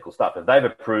to the medical staff. If they've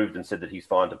approved and said that he's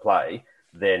fine to play,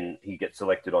 then he gets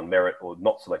selected on merit or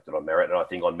not selected on merit, and I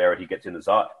think on merit he gets in the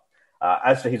side.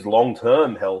 As for his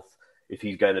long-term health, if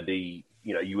he's going to be,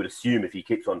 you would assume if he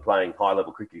keeps on playing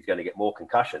high-level cricket, he's going to get more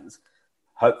concussions.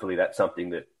 Hopefully that's something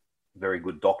that very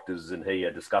good doctors and he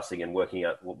are discussing and working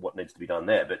out what needs to be done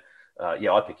there. But,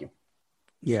 I'd pick him.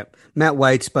 Yeah. Matt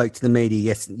Wade spoke to the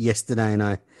media yesterday and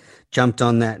I jumped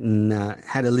on that and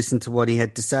had a listen to what he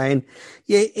had to say. And,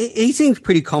 yeah, he seems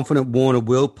pretty confident Warner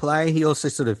will play. He also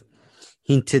sort of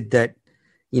hinted that,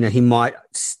 he might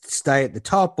stay at the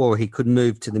top or he could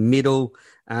move to the middle.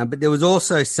 But there was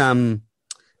also some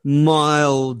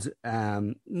mild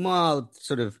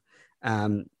sort of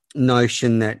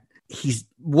notion that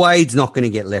Wade's not going to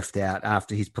get left out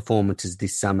after his performances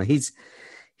this summer. He's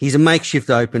a makeshift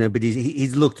opener, but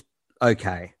he's looked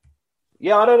okay.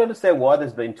 Yeah, I don't understand why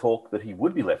there's been talk that he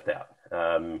would be left out.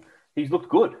 He's looked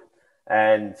good.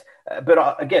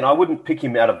 But again, I wouldn't pick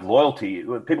him out of loyalty.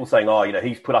 People saying,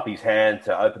 he's put up his hand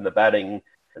to open the batting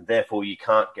and therefore you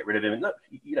can't get rid of him. No,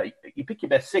 you pick your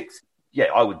best 6. Yeah,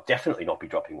 I would definitely not be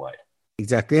dropping Wade.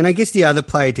 Exactly. And I guess the other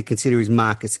player to consider is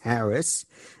Marcus Harris.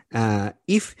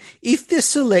 If the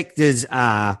selectors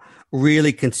are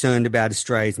really concerned about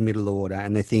Australia's middle order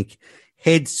and they think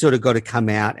Head's sort of got to come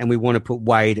out and we want to put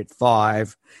Wade at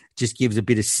 5, just gives a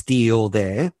bit of steel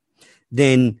there,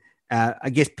 then I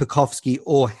guess Pucovski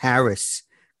or Harris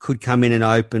could come in and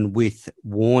open with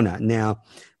Warner. Now,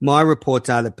 my reports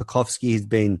are that Pucovski has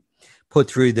been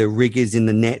put through the rigours in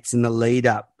the nets in the lead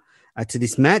up to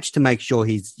this match to make sure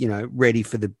he's, ready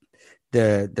for the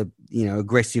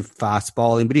aggressive fast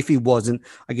bowling. But if he wasn't,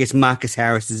 I guess Marcus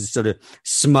Harris is sort of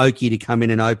smoky to come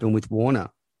in and open with Warner.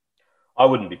 I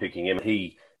wouldn't be picking him.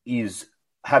 He was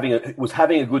having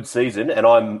a good season, and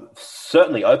I'm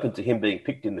certainly open to him being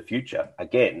picked in the future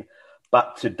again.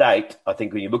 But to date, I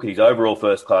think when you look at his overall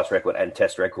first-class record and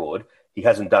test record, he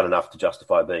hasn't done enough to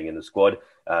justify being in the squad.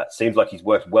 Seems like he's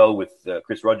worked well with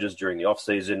Chris Rogers during the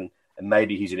off-season, and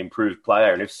maybe he's an improved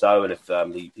player. And if so, and if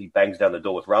he bangs down the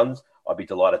door with runs, I'd be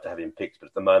delighted to have him picked. But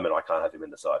at the moment, I can't have him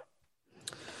in the side.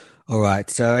 All right,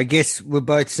 so I guess we're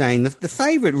both saying the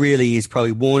favourite really is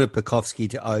probably Warner Pucovski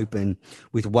to open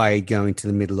with Wade going to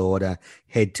the middle order,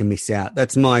 Head to miss out.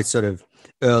 That's my sort of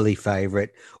early favourite.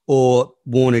 Or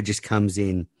Warner just comes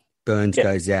in, Burns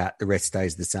goes out, the rest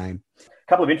stays the same. A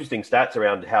couple of interesting stats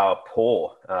around how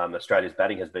poor Australia's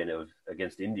batting has been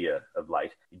against India of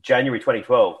late. In January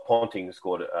 2012, Ponting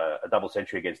scored a double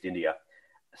century against India.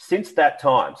 Since that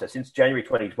time, so since January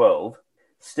 2012,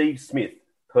 Steve Smith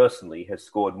personally has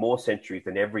scored more centuries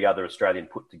than every other Australian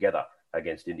put together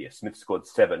against India. Smith scored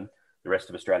 7. The rest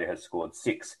of Australia has scored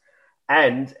 6.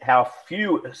 And how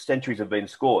few centuries have been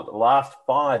scored. The last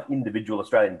 5 individual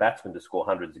Australian batsmen to score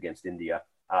hundreds against India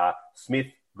are Smith,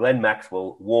 Glenn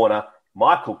Maxwell, Warner,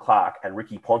 Michael Clarke and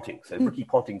Ricky Ponting. So Ricky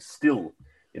Ponting's still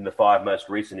in the 5 most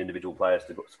recent individual players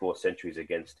to score centuries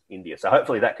against India. So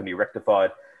hopefully that can be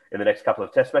rectified in the next couple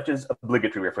of test matches.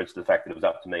 Obligatory reference to the fact that it was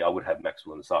up to me. I would have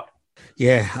Maxwell on the side.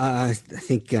 Yeah, I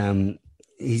think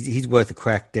he's worth a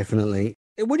crack, definitely.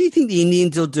 What do you think the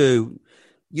Indians will do?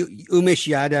 Umesh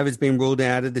Yadav has been ruled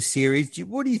out of the series.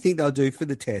 What do you think they'll do for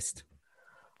the test?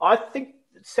 I think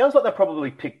it sounds like they'll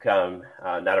probably pick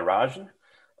Natarajan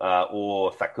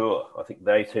or Thakur. I think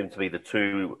they seem to be the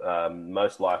two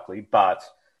most likely, but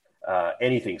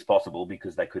anything's possible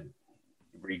because they could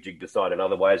rejig the side in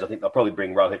other ways. I think they'll probably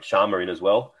bring Rohit Sharma in as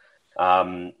well.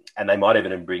 And they might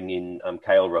even bring in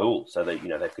KL Rahul, so that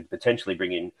they could potentially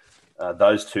bring in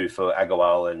those two for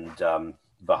Agarwal and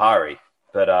Vihari.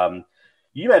 But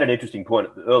you made an interesting point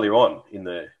earlier on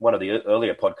in one of the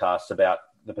earlier podcasts about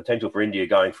the potential for India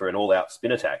going for an all-out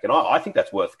spin attack, and I think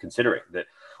that's worth considering. That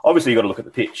obviously you've got to look at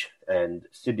the pitch, and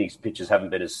Sydney's pitches haven't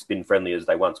been as spin-friendly as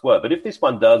they once were. But if this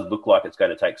one does look like it's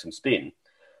going to take some spin,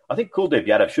 I think Kuldeep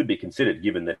Yadav should be considered,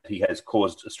 given that he has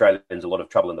caused Australians a lot of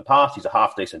trouble in the past. He's a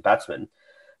half-decent batsman.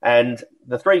 And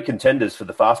the three contenders for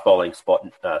the fast bowling spot,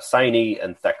 Saini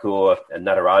and Thakur and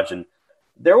Natarajan,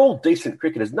 they're all decent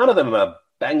cricketers. None of them are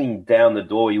banging down the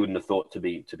door you wouldn't have thought to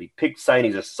be picked.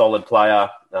 Saini's a solid player.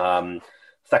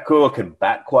 Thakur can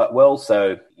bat quite well,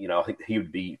 so I think he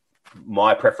would be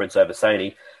my preference over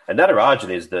Saini. And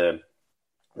Natarajan is the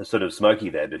sort of smoky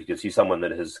there, because he's someone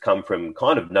that has come from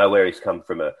kind of nowhere. He's come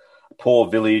from a poor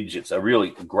village. It's a really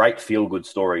great feel-good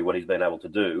story what he's been able to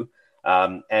do.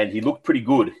 And he looked pretty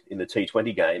good in the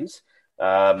T20 games.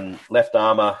 Left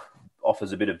armour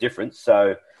offers a bit of difference,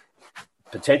 so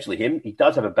potentially him. He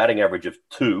does have a batting average of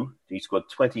 2. He scored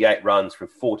 28 runs from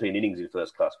 14 innings in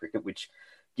first-class cricket, which,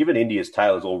 given India's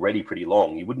tail is already pretty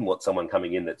long, you wouldn't want someone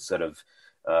coming in that's sort of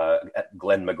at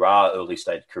Glenn McGrath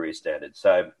early-stage career standards.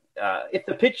 So if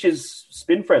the pitch is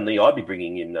spin-friendly, I'd be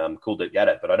bringing in Kuldeep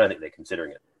Yadav, but I don't think they're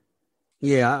considering it.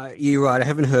 Yeah, you're right. I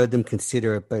haven't heard them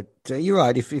consider it, but you're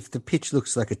right. If the pitch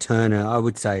looks like a turner, I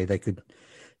would say they could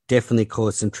definitely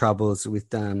cause some troubles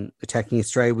with attacking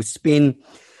Australia with spin.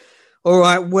 All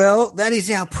right, well, that is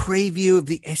our preview of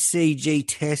the SCG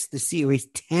test. The series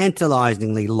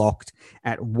tantalisingly locked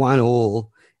at 1-1.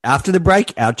 After the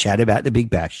break, our chat about the Big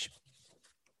Bash.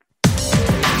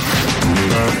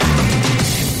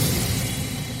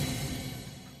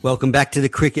 Welcome back to the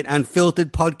Cricket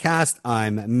Unfiltered podcast.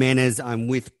 I'm Menners. I'm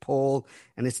with Paul,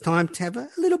 and it's time to have a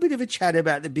little bit of a chat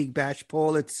about the Big Bash,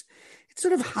 Paul. It's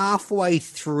sort of halfway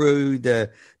through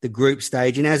the group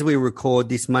stage, and as we record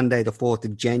this Monday, the 4th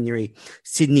of January,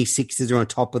 Sydney Sixers are on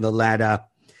top of the ladder,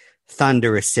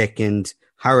 Thunder are second,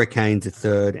 Hurricanes are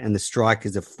third, and the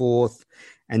Strikers are fourth.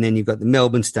 And then you've got the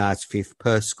Melbourne Stars fifth,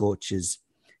 Perth Scorchers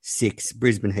sixth,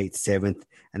 Brisbane Heat seventh,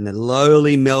 and the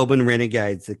lowly Melbourne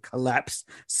Renegades, the collapse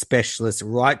specialists,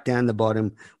 right down the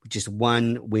bottom with just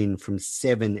one win from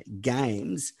 7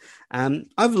 games.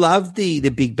 I've loved the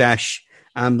Big Bash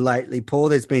lately, Paul.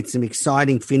 There's been some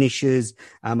exciting finishes.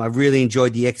 I've really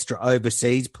enjoyed the extra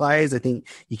overseas players. I think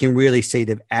you can really see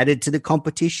they've added to the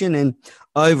competition, and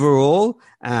overall,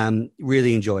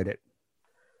 really enjoyed it.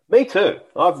 Me too.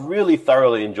 I've really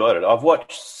thoroughly enjoyed it. I've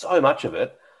watched so much of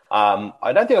it.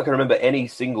 I don't think I can remember any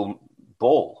single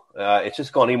ball. It's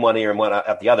just gone in one ear and one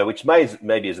out the other, which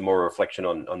maybe is more a reflection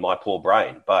on my poor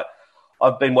brain. But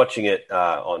I've been watching it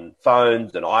on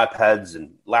phones and iPads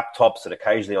and laptops and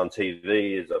occasionally on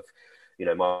TV. As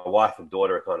my wife and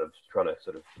daughter are kind of trying to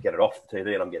sort of get it off the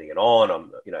TV, and I'm getting it on.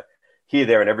 I'm here,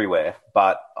 there, and everywhere.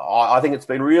 But I think it's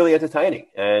been really entertaining,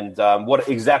 and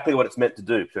exactly what it's meant to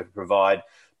do, to provide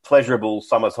pleasurable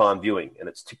summertime viewing, and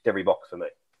it's ticked every box for me.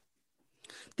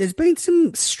 There's been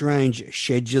some strange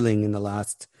scheduling in the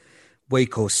last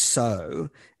week or so.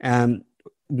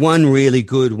 One really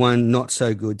good, one not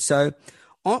so good. So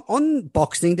on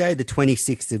Boxing Day, the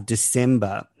 26th of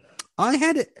December, I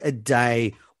had a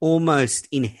day almost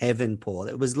in heaven, Paul.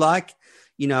 It was like,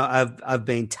 I've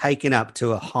been taken up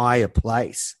to a higher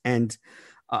place. And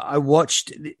I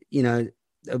watched,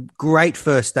 a great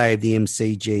first day of the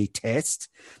MCG test.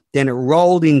 Then it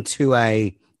rolled into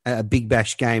a Big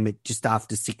Bash game at just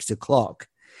after 6 o'clock.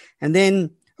 And then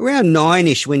around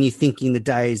 9ish, when you're thinking the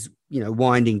day's,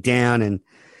 winding down and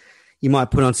you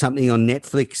might put on something on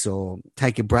Netflix or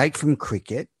take a break from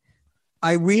cricket,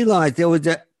 I realized there was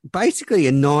basically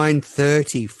a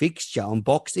 9:30 fixture on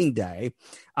Boxing Day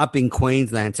up in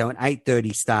Queensland. So an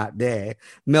 8:30 start there.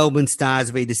 Melbourne Stars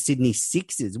v the Sydney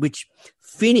Sixers, which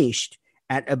finished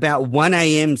at about 1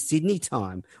 a.m. Sydney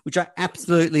time, which I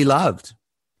absolutely loved.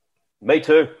 Me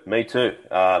too.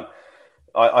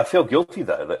 I feel guilty,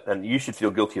 though, and you should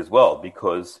feel guilty as well,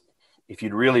 because if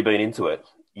you'd really been into it,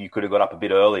 you could have got up a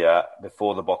bit earlier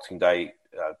before the Boxing Day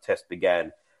test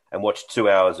began and watched 2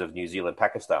 hours of New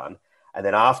Zealand-Pakistan. And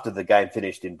then after the game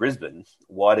finished in Brisbane,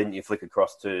 why didn't you flick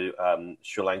across to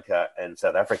Sri Lanka and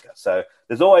South Africa? So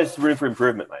there's always room for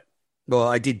improvement, mate. Well,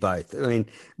 I did both. I mean,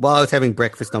 while I was having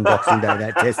breakfast on Boxing Day,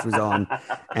 that test was on,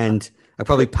 and I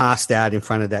probably passed out in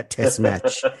front of that test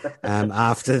match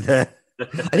after the.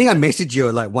 I think I messaged you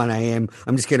at like 1 a.m.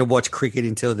 I'm just going to watch cricket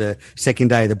until the second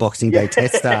day of the Boxing Day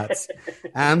test starts.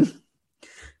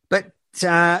 But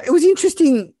it was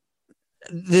interesting,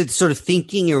 the sort of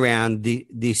thinking around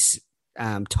this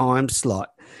time slot.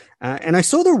 And I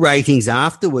saw the ratings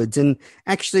afterwards. And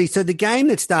actually, so the game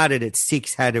that started at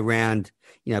 6 had around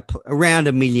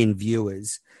 1 million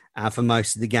viewers for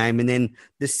most of the game. And then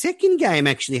the second game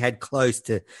actually had close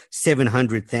to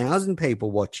 700,000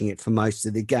 people watching it for most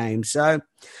of the game. So,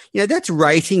 that's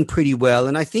rating pretty well.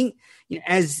 And I think,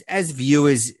 as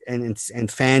viewers and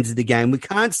fans of the game, we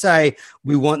can't say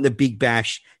we want the Big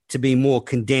Bash to be more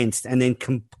condensed and then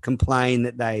complain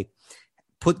that they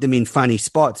put them in funny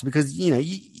spots, because,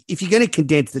 if you're going to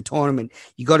condense the tournament,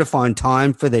 you got to find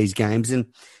time for these games. And,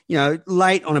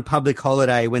 late on a public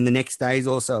holiday when the next day is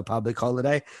also a public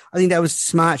holiday, I think that was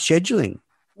smart scheduling.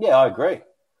 Yeah, I agree.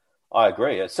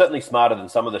 It's certainly smarter than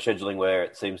some of the scheduling where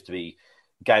it seems to be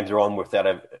games are on without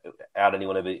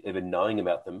anyone even knowing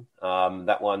about them.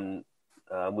 That one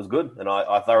was good, and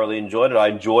I thoroughly enjoyed it. I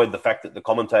enjoyed the fact that the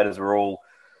commentators were all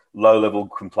low-level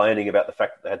complaining about the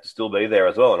fact that they had to still be there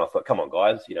as well. And I thought, come on,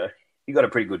 guys, you got a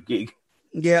pretty good gig.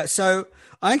 Yeah, so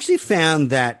I actually found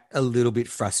that a little bit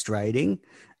frustrating,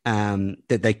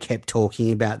 that they kept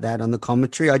talking about that on the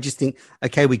commentary. I just think,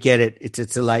 okay, we get it.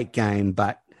 It's a late game,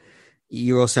 but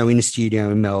you're also in a studio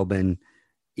in Melbourne.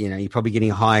 You're probably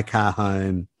getting a hire car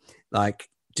home. Like,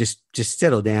 just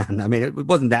settle down. I mean, it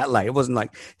wasn't that late. It wasn't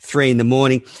like 3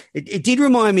 a.m. It did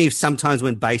remind me of sometimes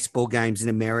when baseball games in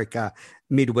America,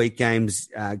 midweek games,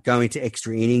 go into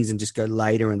extra innings and just go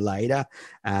later and later.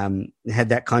 It had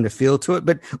that kind of feel to it,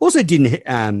 but also didn't.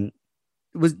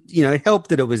 It helped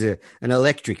that it was an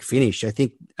electric finish. I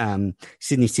think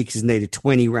Sydney Sixers needed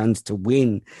 20 runs to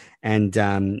win, and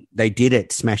they did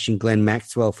it, smashing Glenn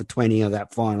Maxwell for 20 of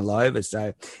that final over.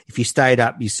 So if you stayed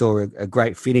up, you saw a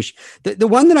great finish. The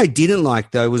one that I didn't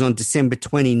like, though, was on December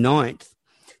 29th.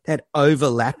 They had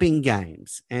overlapping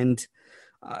games, and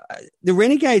the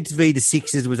Renegades v. the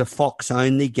Sixers was a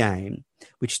Fox-only game,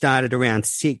 which started around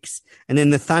 6, and then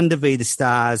the Thunder v. the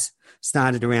Stars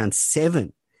started around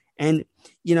 7. And,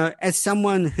 as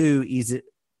someone who is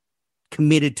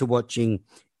committed to watching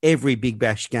every Big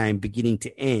Bash game beginning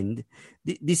to end,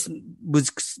 this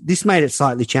made it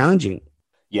slightly challenging.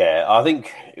 Yeah, I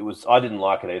think it was. I didn't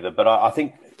like it either, but I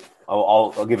think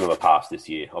I'll give them a pass this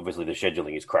year. Obviously, the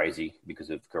scheduling is crazy because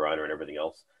of Corona and everything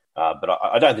else, but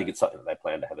I don't think it's something that they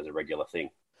plan to have as a regular thing.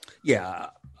 Yeah,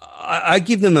 I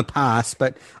give them a pass,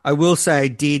 but I will say I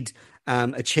did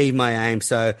achieve my aim.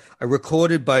 So I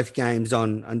recorded both games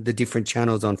on the different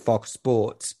channels on Fox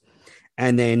Sports.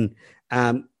 And then,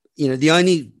 the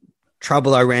only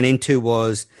trouble I ran into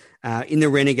was in the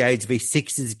Renegades v.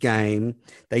 Sixers game,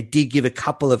 they did give a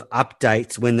couple of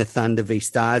updates when the Thunder v.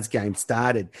 Stars game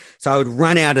started. So I would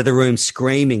run out of the room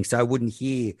screaming so I wouldn't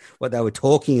hear what they were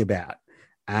talking about.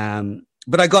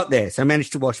 But I got there. So I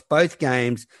managed to watch both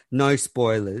games, no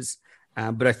spoilers.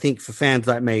 But I think for fans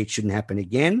like me, it shouldn't happen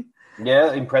again.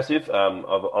 Yeah, impressive. I've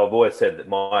always said that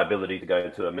my ability to go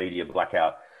into a media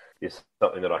blackout is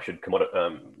something that I should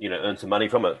earn some money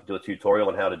from. Do a tutorial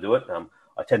on how to do it.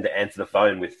 I tend to answer the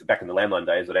phone back in the landline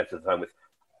days, I'd answer the phone with,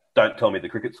 "Don't tell me the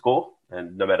cricket score,"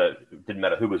 and didn't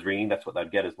matter who was ringing, that's what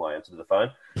they'd get as my answer to the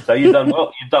phone. So you've done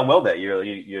well. You've done well there.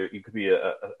 You could be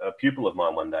a pupil of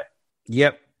mine one day.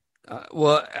 Yep.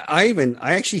 Well, I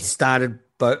actually started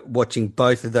watching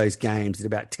both of those games at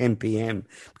about 10 p.m.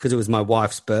 because it was my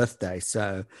wife's birthday,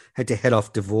 so I had to head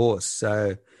off divorce.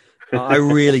 So I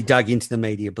really dug into the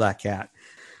media blackout.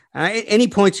 Any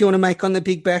points you want to make on the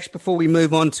Big Bash before we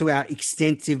move on to our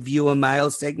extensive viewer mail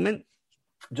segment?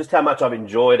 Just how much I've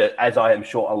enjoyed it, as I am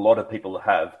sure a lot of people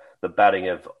have, the batting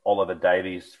of Oliver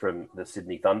Davies from the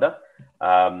Sydney Thunder.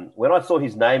 When I saw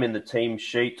his name in the team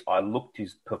sheet, I looked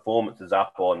his performances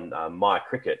up on My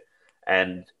Cricket,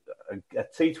 and a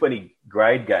T20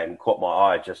 grade game caught my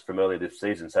eye just from earlier this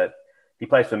season. So he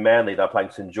plays for Manly. They're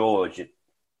playing St. George.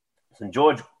 St.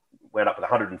 George went up with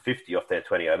 150 off their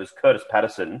 20 overs. Curtis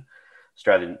Patterson,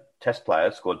 Australian Test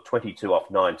player, scored 22 off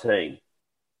 19.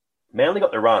 Manly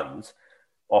got the runs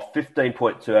off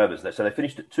 15.2 overs. So they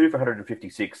finished at 2 for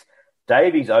 156.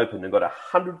 Davies opened and got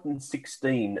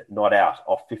 116 not out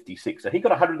off 56. So he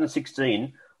got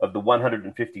 116 of the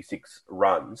 156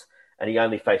 runs, and he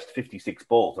only faced 56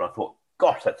 balls. And I thought,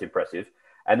 gosh, that's impressive.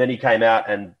 And then he came out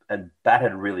and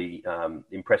batted really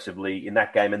impressively in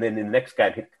that game. And then in the next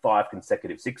game, hit 5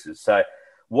 consecutive sixes. So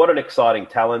what an exciting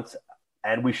talent.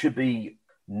 And we should be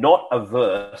not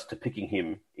averse to picking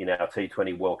him in our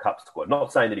T20 World Cup squad.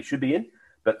 Not saying that he should be in,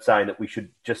 but saying that we should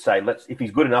just say, if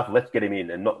he's good enough, let's get him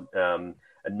in and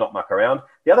not muck around.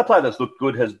 The other player that's looked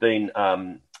good has been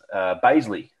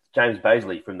James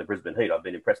Bazley from the Brisbane Heat. I've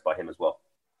been impressed by him as well.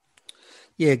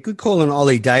 Yeah, good call on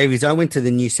Ollie Davies. I went to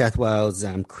the New South Wales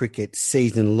cricket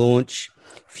season launch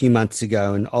a few months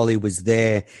ago, and Ollie was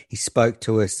there. He spoke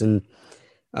to us, and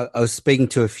I was speaking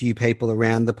to a few people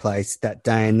around the place that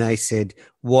day, and they said,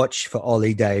 watch for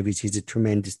Ollie Davies. He's a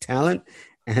tremendous talent.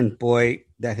 And boy,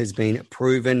 that has been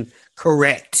proven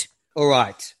correct. All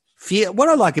right. What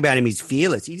I like about him is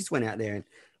fearless. He just went out there and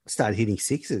started hitting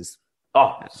sixes.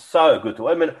 Oh, so good to.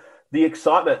 I mean, the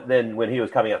excitement then when he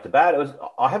was coming up to bat,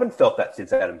 I haven't felt that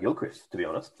since Adam Gilchrist, to be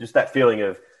honest. Just that feeling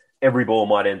of every ball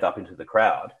might end up into the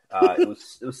crowd. It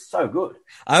was so good.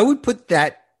 I would put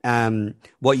that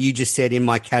what you just said in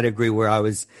my category where I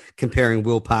was comparing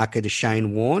Will Parker to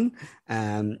Shane Warne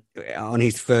on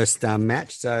his first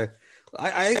match. So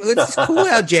let's just call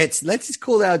our Jets. Let's just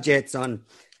call our Jets on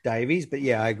Davies. But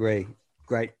yeah, I agree.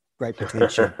 Great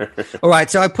potential. All right.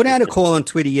 So I put out a call on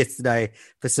Twitter yesterday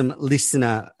for some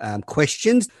listener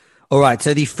questions. All right.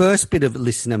 So the first bit of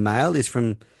listener mail is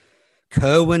from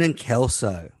Kerwin and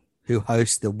Kelso, who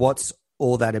host the What's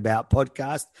All That About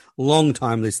podcast.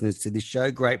 Long-time listeners to this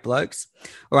show. Great blokes.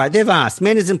 All right. They've asked,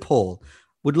 Manners and Paul,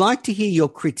 would like to hear your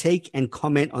critique and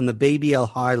comment on the BBL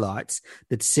highlights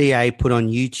that CA put on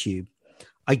YouTube.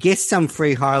 I guess some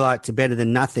free highlights are better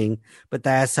than nothing, but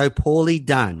they are so poorly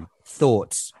done.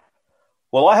 Thoughts?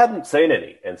 Well, I hadn't seen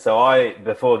any. And so I,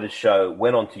 before this show,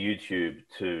 went onto YouTube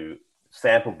to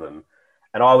sample them.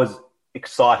 And I was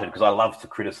excited because I love to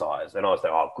criticize. And I was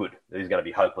like, oh, good. These are going to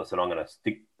be hopeless and I'm going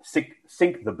to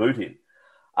sink the boot in.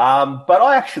 But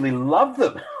I actually love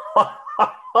them.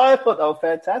 I thought they were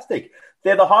fantastic.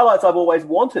 They're the highlights I've always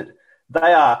wanted.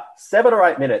 They are 7 or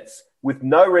 8 minutes with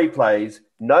no replays,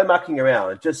 no mucking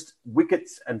around, just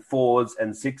wickets and fours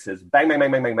and sixes, bang, bang,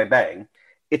 bang, bang, bang, bang, bang.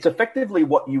 It's effectively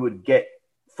what you would get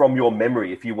from your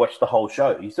memory if you watch the whole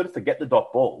show. You sort of forget the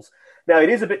dot balls. Now, it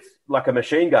is a bit like a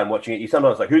machine gun watching it. You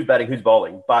sometimes like, who's batting, who's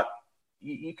bowling? But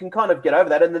you can kind of get over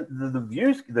that. And the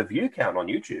view count on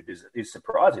YouTube is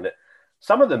surprising. That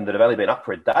some of them that have only been up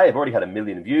for a day have already had 1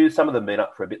 million views. Some of them have been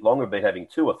up for a bit longer, have been having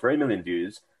 2 or 3 million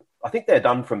views. I think they're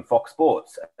done from Fox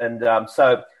Sports. And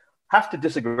so have to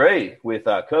disagree with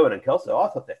Kerwin and Kelso. I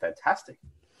thought they're fantastic.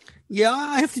 Yeah,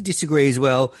 I have to disagree as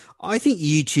well. I think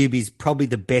YouTube is probably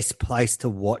the best place to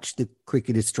watch the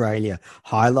Cricket Australia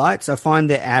highlights. I find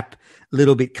the app a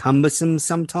little bit cumbersome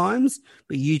sometimes,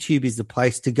 but YouTube is the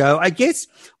place to go. I guess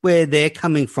where they're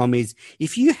coming from is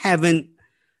if you haven't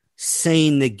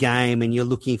seen the game and you're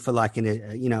looking for like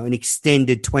an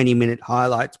extended 20-minute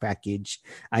highlights package,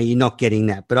 you're not getting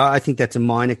that. But I think that's a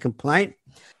minor complaint.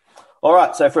 All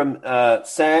right, so from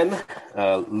Sam,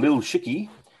 Lil Shicky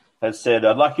has said,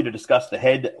 I'd like you to discuss the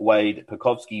Head, Wade,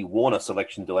 Pucovski, Warner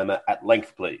selection dilemma at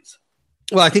length, please.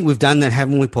 Well, I think we've done that,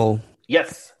 haven't we, Paul?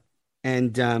 Yes.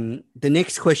 And the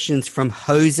next question's from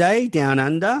Jose down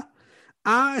under.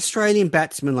 Are Australian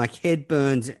batsmen like Head,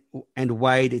 Burns and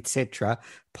Wade, etc.,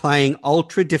 playing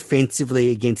ultra defensively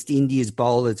against India's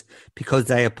bowlers because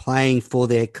they are playing for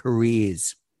their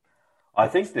careers? I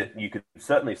think that you could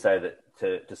certainly say that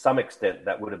to some extent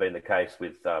that would have been the case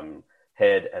with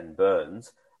Head and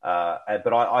Burns.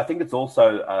 But I think it's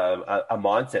also a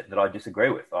mindset that I disagree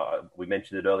with. We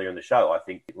mentioned it earlier in the show. I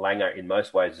think Langer in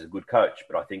most ways is a good coach,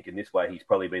 but I think in this way he's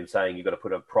probably been saying you've got to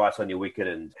put a price on your wicket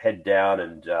and head down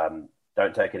and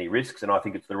don't take any risks. And I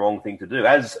think it's the wrong thing to do,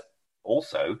 as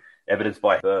also evidenced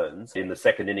by Burns in the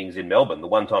second innings in Melbourne. The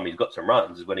one time he's got some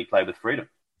runs is when he played with freedom.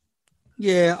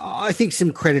 Yeah, I think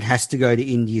some credit has to go to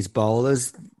India's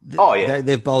bowlers. Oh, yeah.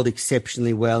 They've bowled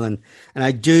exceptionally well. And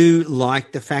I do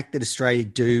like the fact that Australia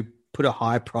do put a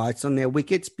high price on their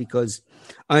wickets, because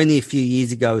only a few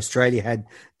years ago, Australia had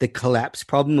the collapse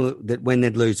problem that when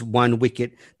they'd lose one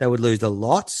wicket, they would lose a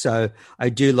lot. So I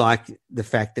do like the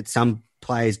fact that some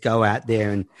players go out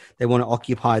there and they want to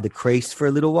occupy the crease for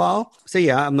a little while. So,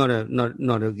 yeah, I'm not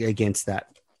against that.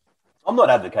 I'm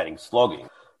not advocating slogging.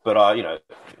 But I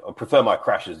prefer my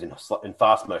crashes in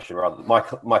fast motion rather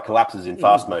my collapses in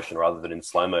fast motion rather than in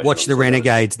slow motion. Watch the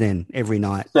Renegades then every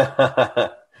night.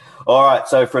 All right.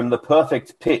 So from the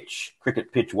perfect pitch,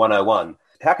 cricket pitch 101,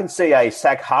 how can CA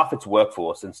sack half its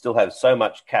workforce and still have so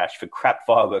much cash for crap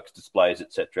fireworks displays,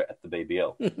 etc. at the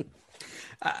BBL?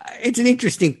 It's an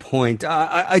interesting point.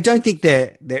 I don't think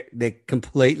they're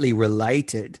completely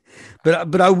related,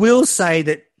 but I will say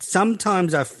that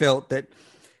sometimes I felt that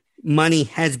money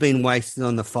has been wasted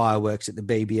on the fireworks at the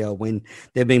BBL when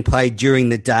they've been played during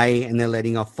the day and they're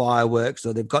letting off fireworks,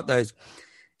 or they've got those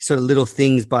sort of little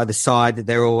things by the side that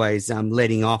they're always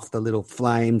letting off, the little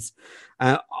flames.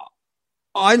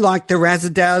 I like the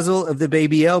razzle-dazzle of the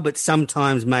BBL, but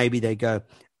sometimes maybe they go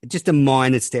just a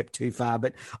minor step too far.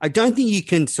 But I don't think you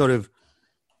can sort of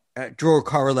draw a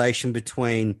correlation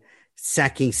between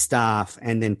sacking staff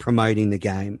and then promoting the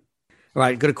game. All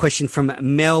right, got a question from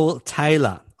Mel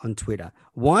Taylor on Twitter.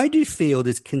 Why do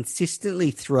fielders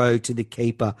consistently throw to the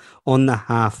keeper on the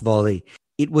half volley?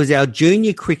 It was our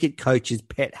junior cricket coach's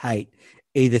pet hate.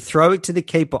 Either throw it to the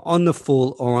keeper on the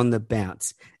full or on the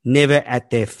bounce, never at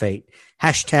their feet.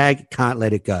 Hashtag can't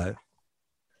let it go.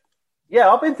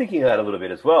 Yeah, I've been thinking of that a little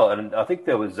bit as well. And I think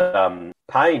there was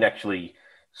Payne actually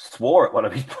swore at one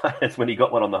of his players when he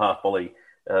got one on the half volley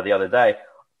the other day.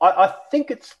 I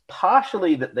think it's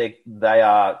partially that they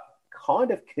are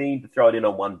kind of keen to throw it in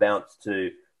on one bounce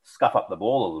to scuff up the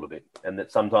ball a little bit, and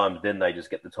that sometimes then they just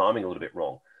get the timing a little bit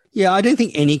wrong. Yeah, I don't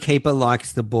think any keeper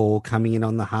likes the ball coming in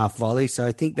on the half volley, so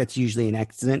I think that's usually an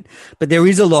accident. But there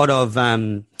is a lot of,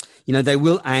 they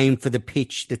will aim for the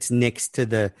pitch that's next to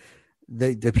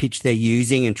the pitch they're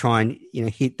using and try and,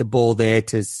 hit the ball there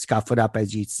to scuff it up,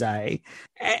 as you say.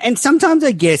 And sometimes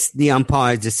I guess the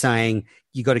umpires are saying,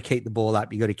 you got to keep the ball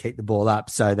up, you got to keep the ball up.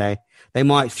 So they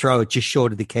might throw it just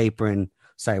short of the keeper and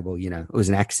say, well, it was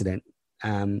an accident.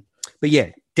 But yeah,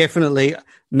 definitely,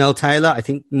 Mel Taylor, I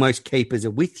think most keepers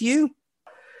are with you.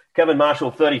 Kevin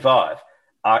Marshall, 35.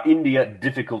 Are India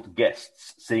difficult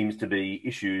guests? Seems to be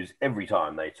issues every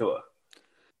time they tour.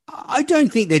 I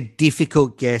don't think they're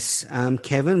difficult guests,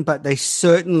 Kevin, but they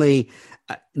certainly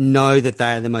know that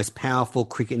they are the most powerful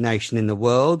cricket nation in the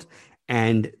world,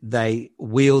 and they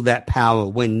wield that power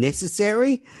when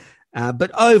necessary.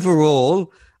 But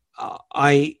overall,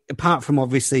 apart from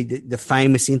obviously the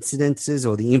famous incidences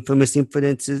or the infamous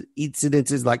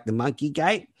incidences like the Monkey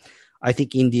Gate, I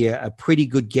think India are pretty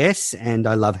good guests, and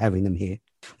I love having them here.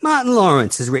 Martin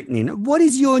Lawrence has written in, what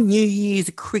is your New Year's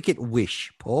cricket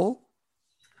wish, Paul?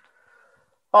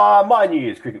 My New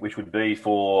Year's cricket wish would be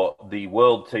for the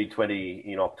World T20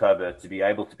 in October to be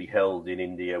able to be held in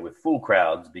India with full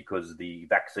crowds, because the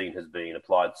vaccine has been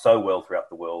applied so well throughout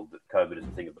the world that COVID is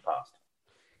a thing of the past.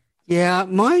 Yeah,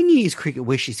 my New Year's cricket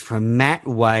wish is for a Matt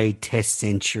Wade test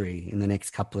century in the next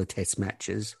couple of test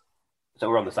matches. So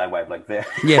we're on the same wavelength there.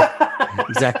 Yeah,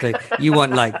 exactly. You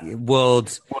want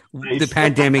the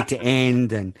pandemic to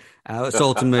end and us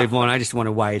all to move on. I just want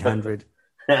a Wade 100.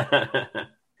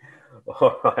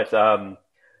 All right. And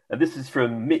this is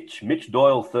from Mitch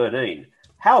Doyle, 13.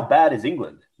 How bad is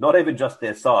England? Not even just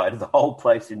their side, the whole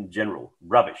place in general.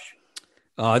 Rubbish.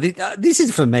 Oh, this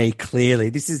is for me, clearly.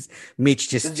 This is Mitch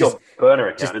just... This is your burner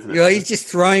account, isn't it? He's just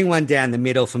throwing one down the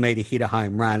middle for me to hit a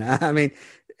home run. I mean,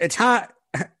 it's hard.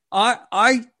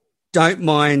 I don't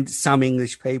mind some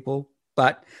English people,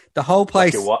 but the whole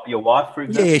place... Like your wife, for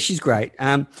example? Yeah, she's great.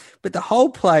 But the whole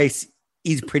place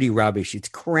is pretty rubbish. It's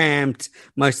cramped.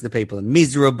 Most of the people are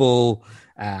miserable.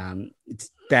 It's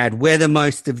bad weather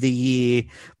most of the year.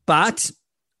 But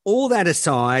all that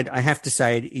aside, I have to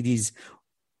say it is...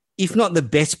 if not the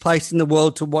best place in the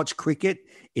world to watch cricket,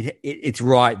 it's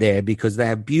right there, because they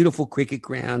have beautiful cricket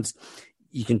grounds.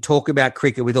 You can talk about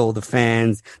cricket with all the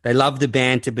fans. They love the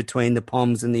banter between the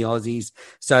Poms and the Aussies.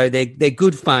 So they're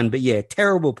good fun. But, yeah,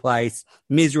 terrible place,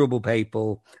 miserable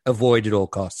people, avoid at all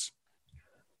costs.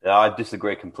 No, I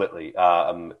disagree completely.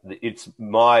 It's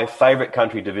my favourite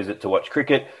country to visit to watch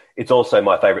cricket. It's also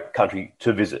my favourite country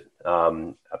to visit.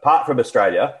 Apart from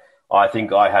Australia, I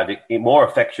think I have more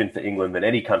affection for England than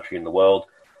any country in the world.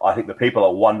 I think the people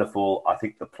are wonderful. I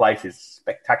think the place is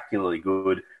spectacularly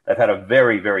good. They've had a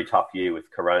very, very tough year with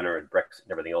Corona and Brexit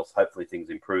and everything else. Hopefully things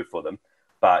improve for them.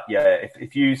 But, yeah,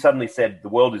 if you suddenly said the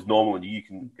world is normal and you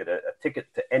can get a ticket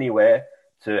to anywhere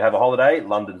to have a holiday,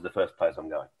 London's the first place I'm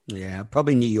going. Yeah,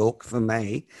 probably New York for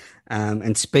me.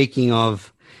 And speaking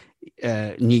of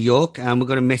New York, we've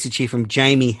got a message here from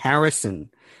Jamie Harrison.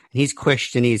 And his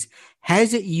question is,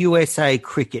 has USA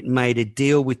Cricket made a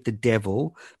deal with the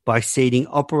devil by ceding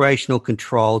operational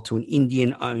control to an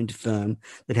Indian-owned firm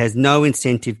that has no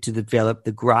incentive to develop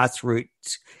the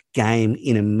grassroots game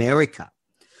in America?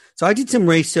 So I did some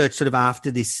research sort of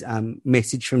after this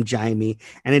message from Jamie,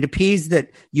 and it appears that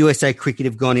USA Cricket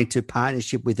have gone into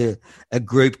partnership with a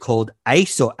group called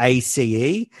ACE or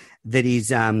ACE that is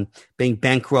being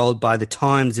bankrolled by the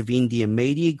Times of India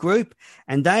Media Group,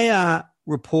 and they are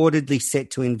reportedly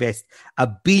set to invest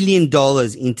 $1 billion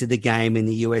into the game in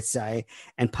the USA,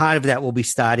 and part of that will be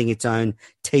starting its own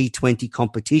T20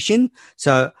 competition.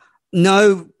 So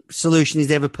no solution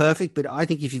is ever perfect, but I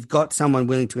think if you've got someone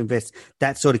willing to invest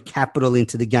that sort of capital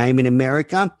into the game in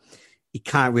America, it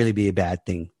can't really be a bad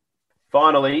thing.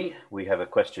 Finally, we have a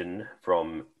question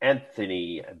from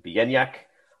Anthony Bieniak.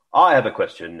 I have a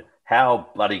question. How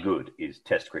bloody good is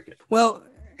Test cricket? Well,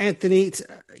 Anthony,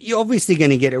 you're obviously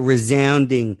going to get a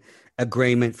resounding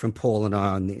agreement from Paul and I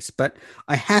on this, but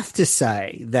I have to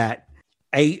say that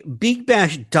a Big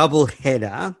Bash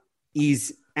doubleheader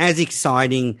is as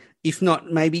exciting, if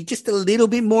not maybe just a little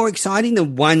bit more exciting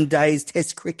than one day's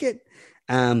Test cricket.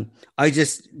 I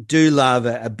just do love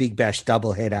a Big Bash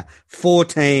doubleheader. 4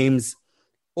 teams,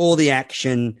 all the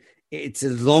action. It's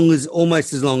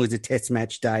almost as long as a Test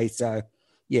match day. So,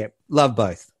 yeah, love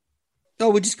both. Oh,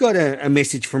 we just got a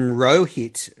message from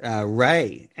Rohit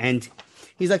Ray, and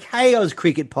he's like, "Hey, Oz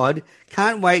Cricket Pod,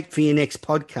 can't wait for your next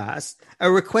podcast.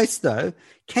 A request though,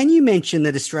 can you mention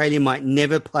that Australia might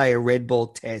never play a red ball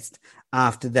Test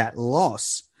after that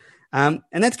loss?" And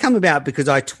that's come about because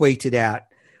I tweeted out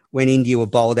when India were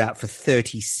bowled out for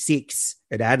 36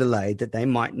 at Adelaide that they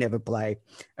might never play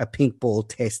a pink ball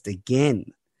Test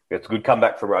again. It's a good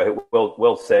comeback from Rohit.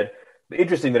 Well said.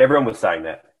 Interesting that everyone was saying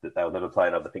that they'll never play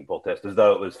another pink ball Test, as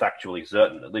though it was factually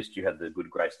certain. At least you had the good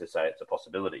grace to say it's a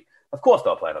possibility. Of course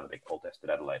they'll play another pink ball Test at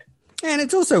Adelaide. And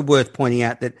it's also worth pointing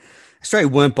out that Australia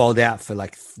weren't bowled out for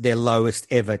like their lowest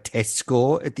ever Test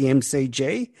score at the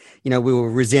MCG. You know, we were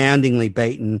resoundingly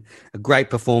beaten, a great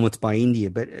performance by India,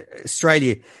 but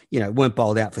Australia, weren't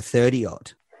bowled out for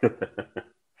 30-odd.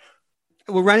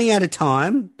 We're running out of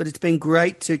time, but it's been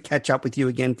great to catch up with you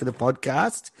again for the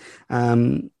podcast.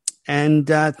 And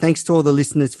thanks to all the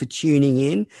listeners for tuning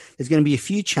in. There's going to be a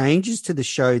few changes to the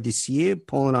show this year.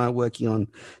 Paul and I are working on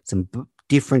some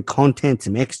different content,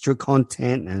 some extra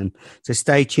content, and so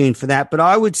stay tuned for that. But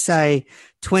I would say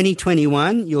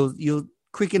 2021, your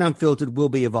Cricket Unfiltered will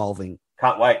be evolving.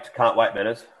 Can't wait,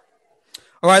 Menners.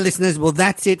 All right, listeners, well,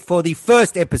 that's it for the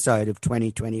first episode of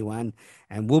 2021,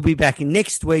 and we'll be back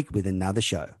next week with another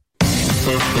show.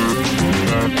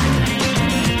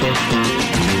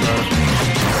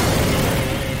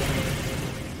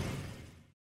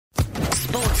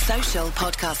 Sports Social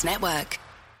Podcast Network.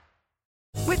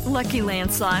 With Lucky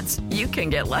Land Slots, you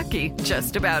can get lucky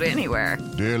just about anywhere.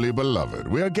 Dearly beloved,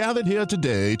 we are gathered here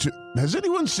today to... Has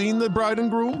anyone seen the bride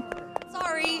and groom?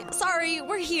 Sorry,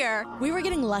 we're here. We were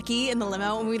getting lucky in the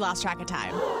limo and we lost track of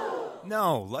time.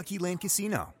 No, Lucky Land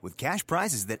Casino, with cash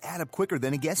prizes that add up quicker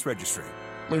than a guest registry.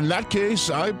 In that case,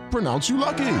 I pronounce you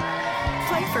lucky.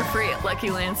 Play for free at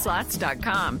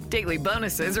LuckyLandSlots.com. Daily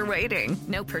bonuses are waiting.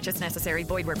 No purchase necessary.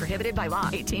 Void where prohibited by law.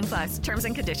 18+. Terms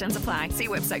and conditions apply. See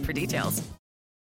website for details.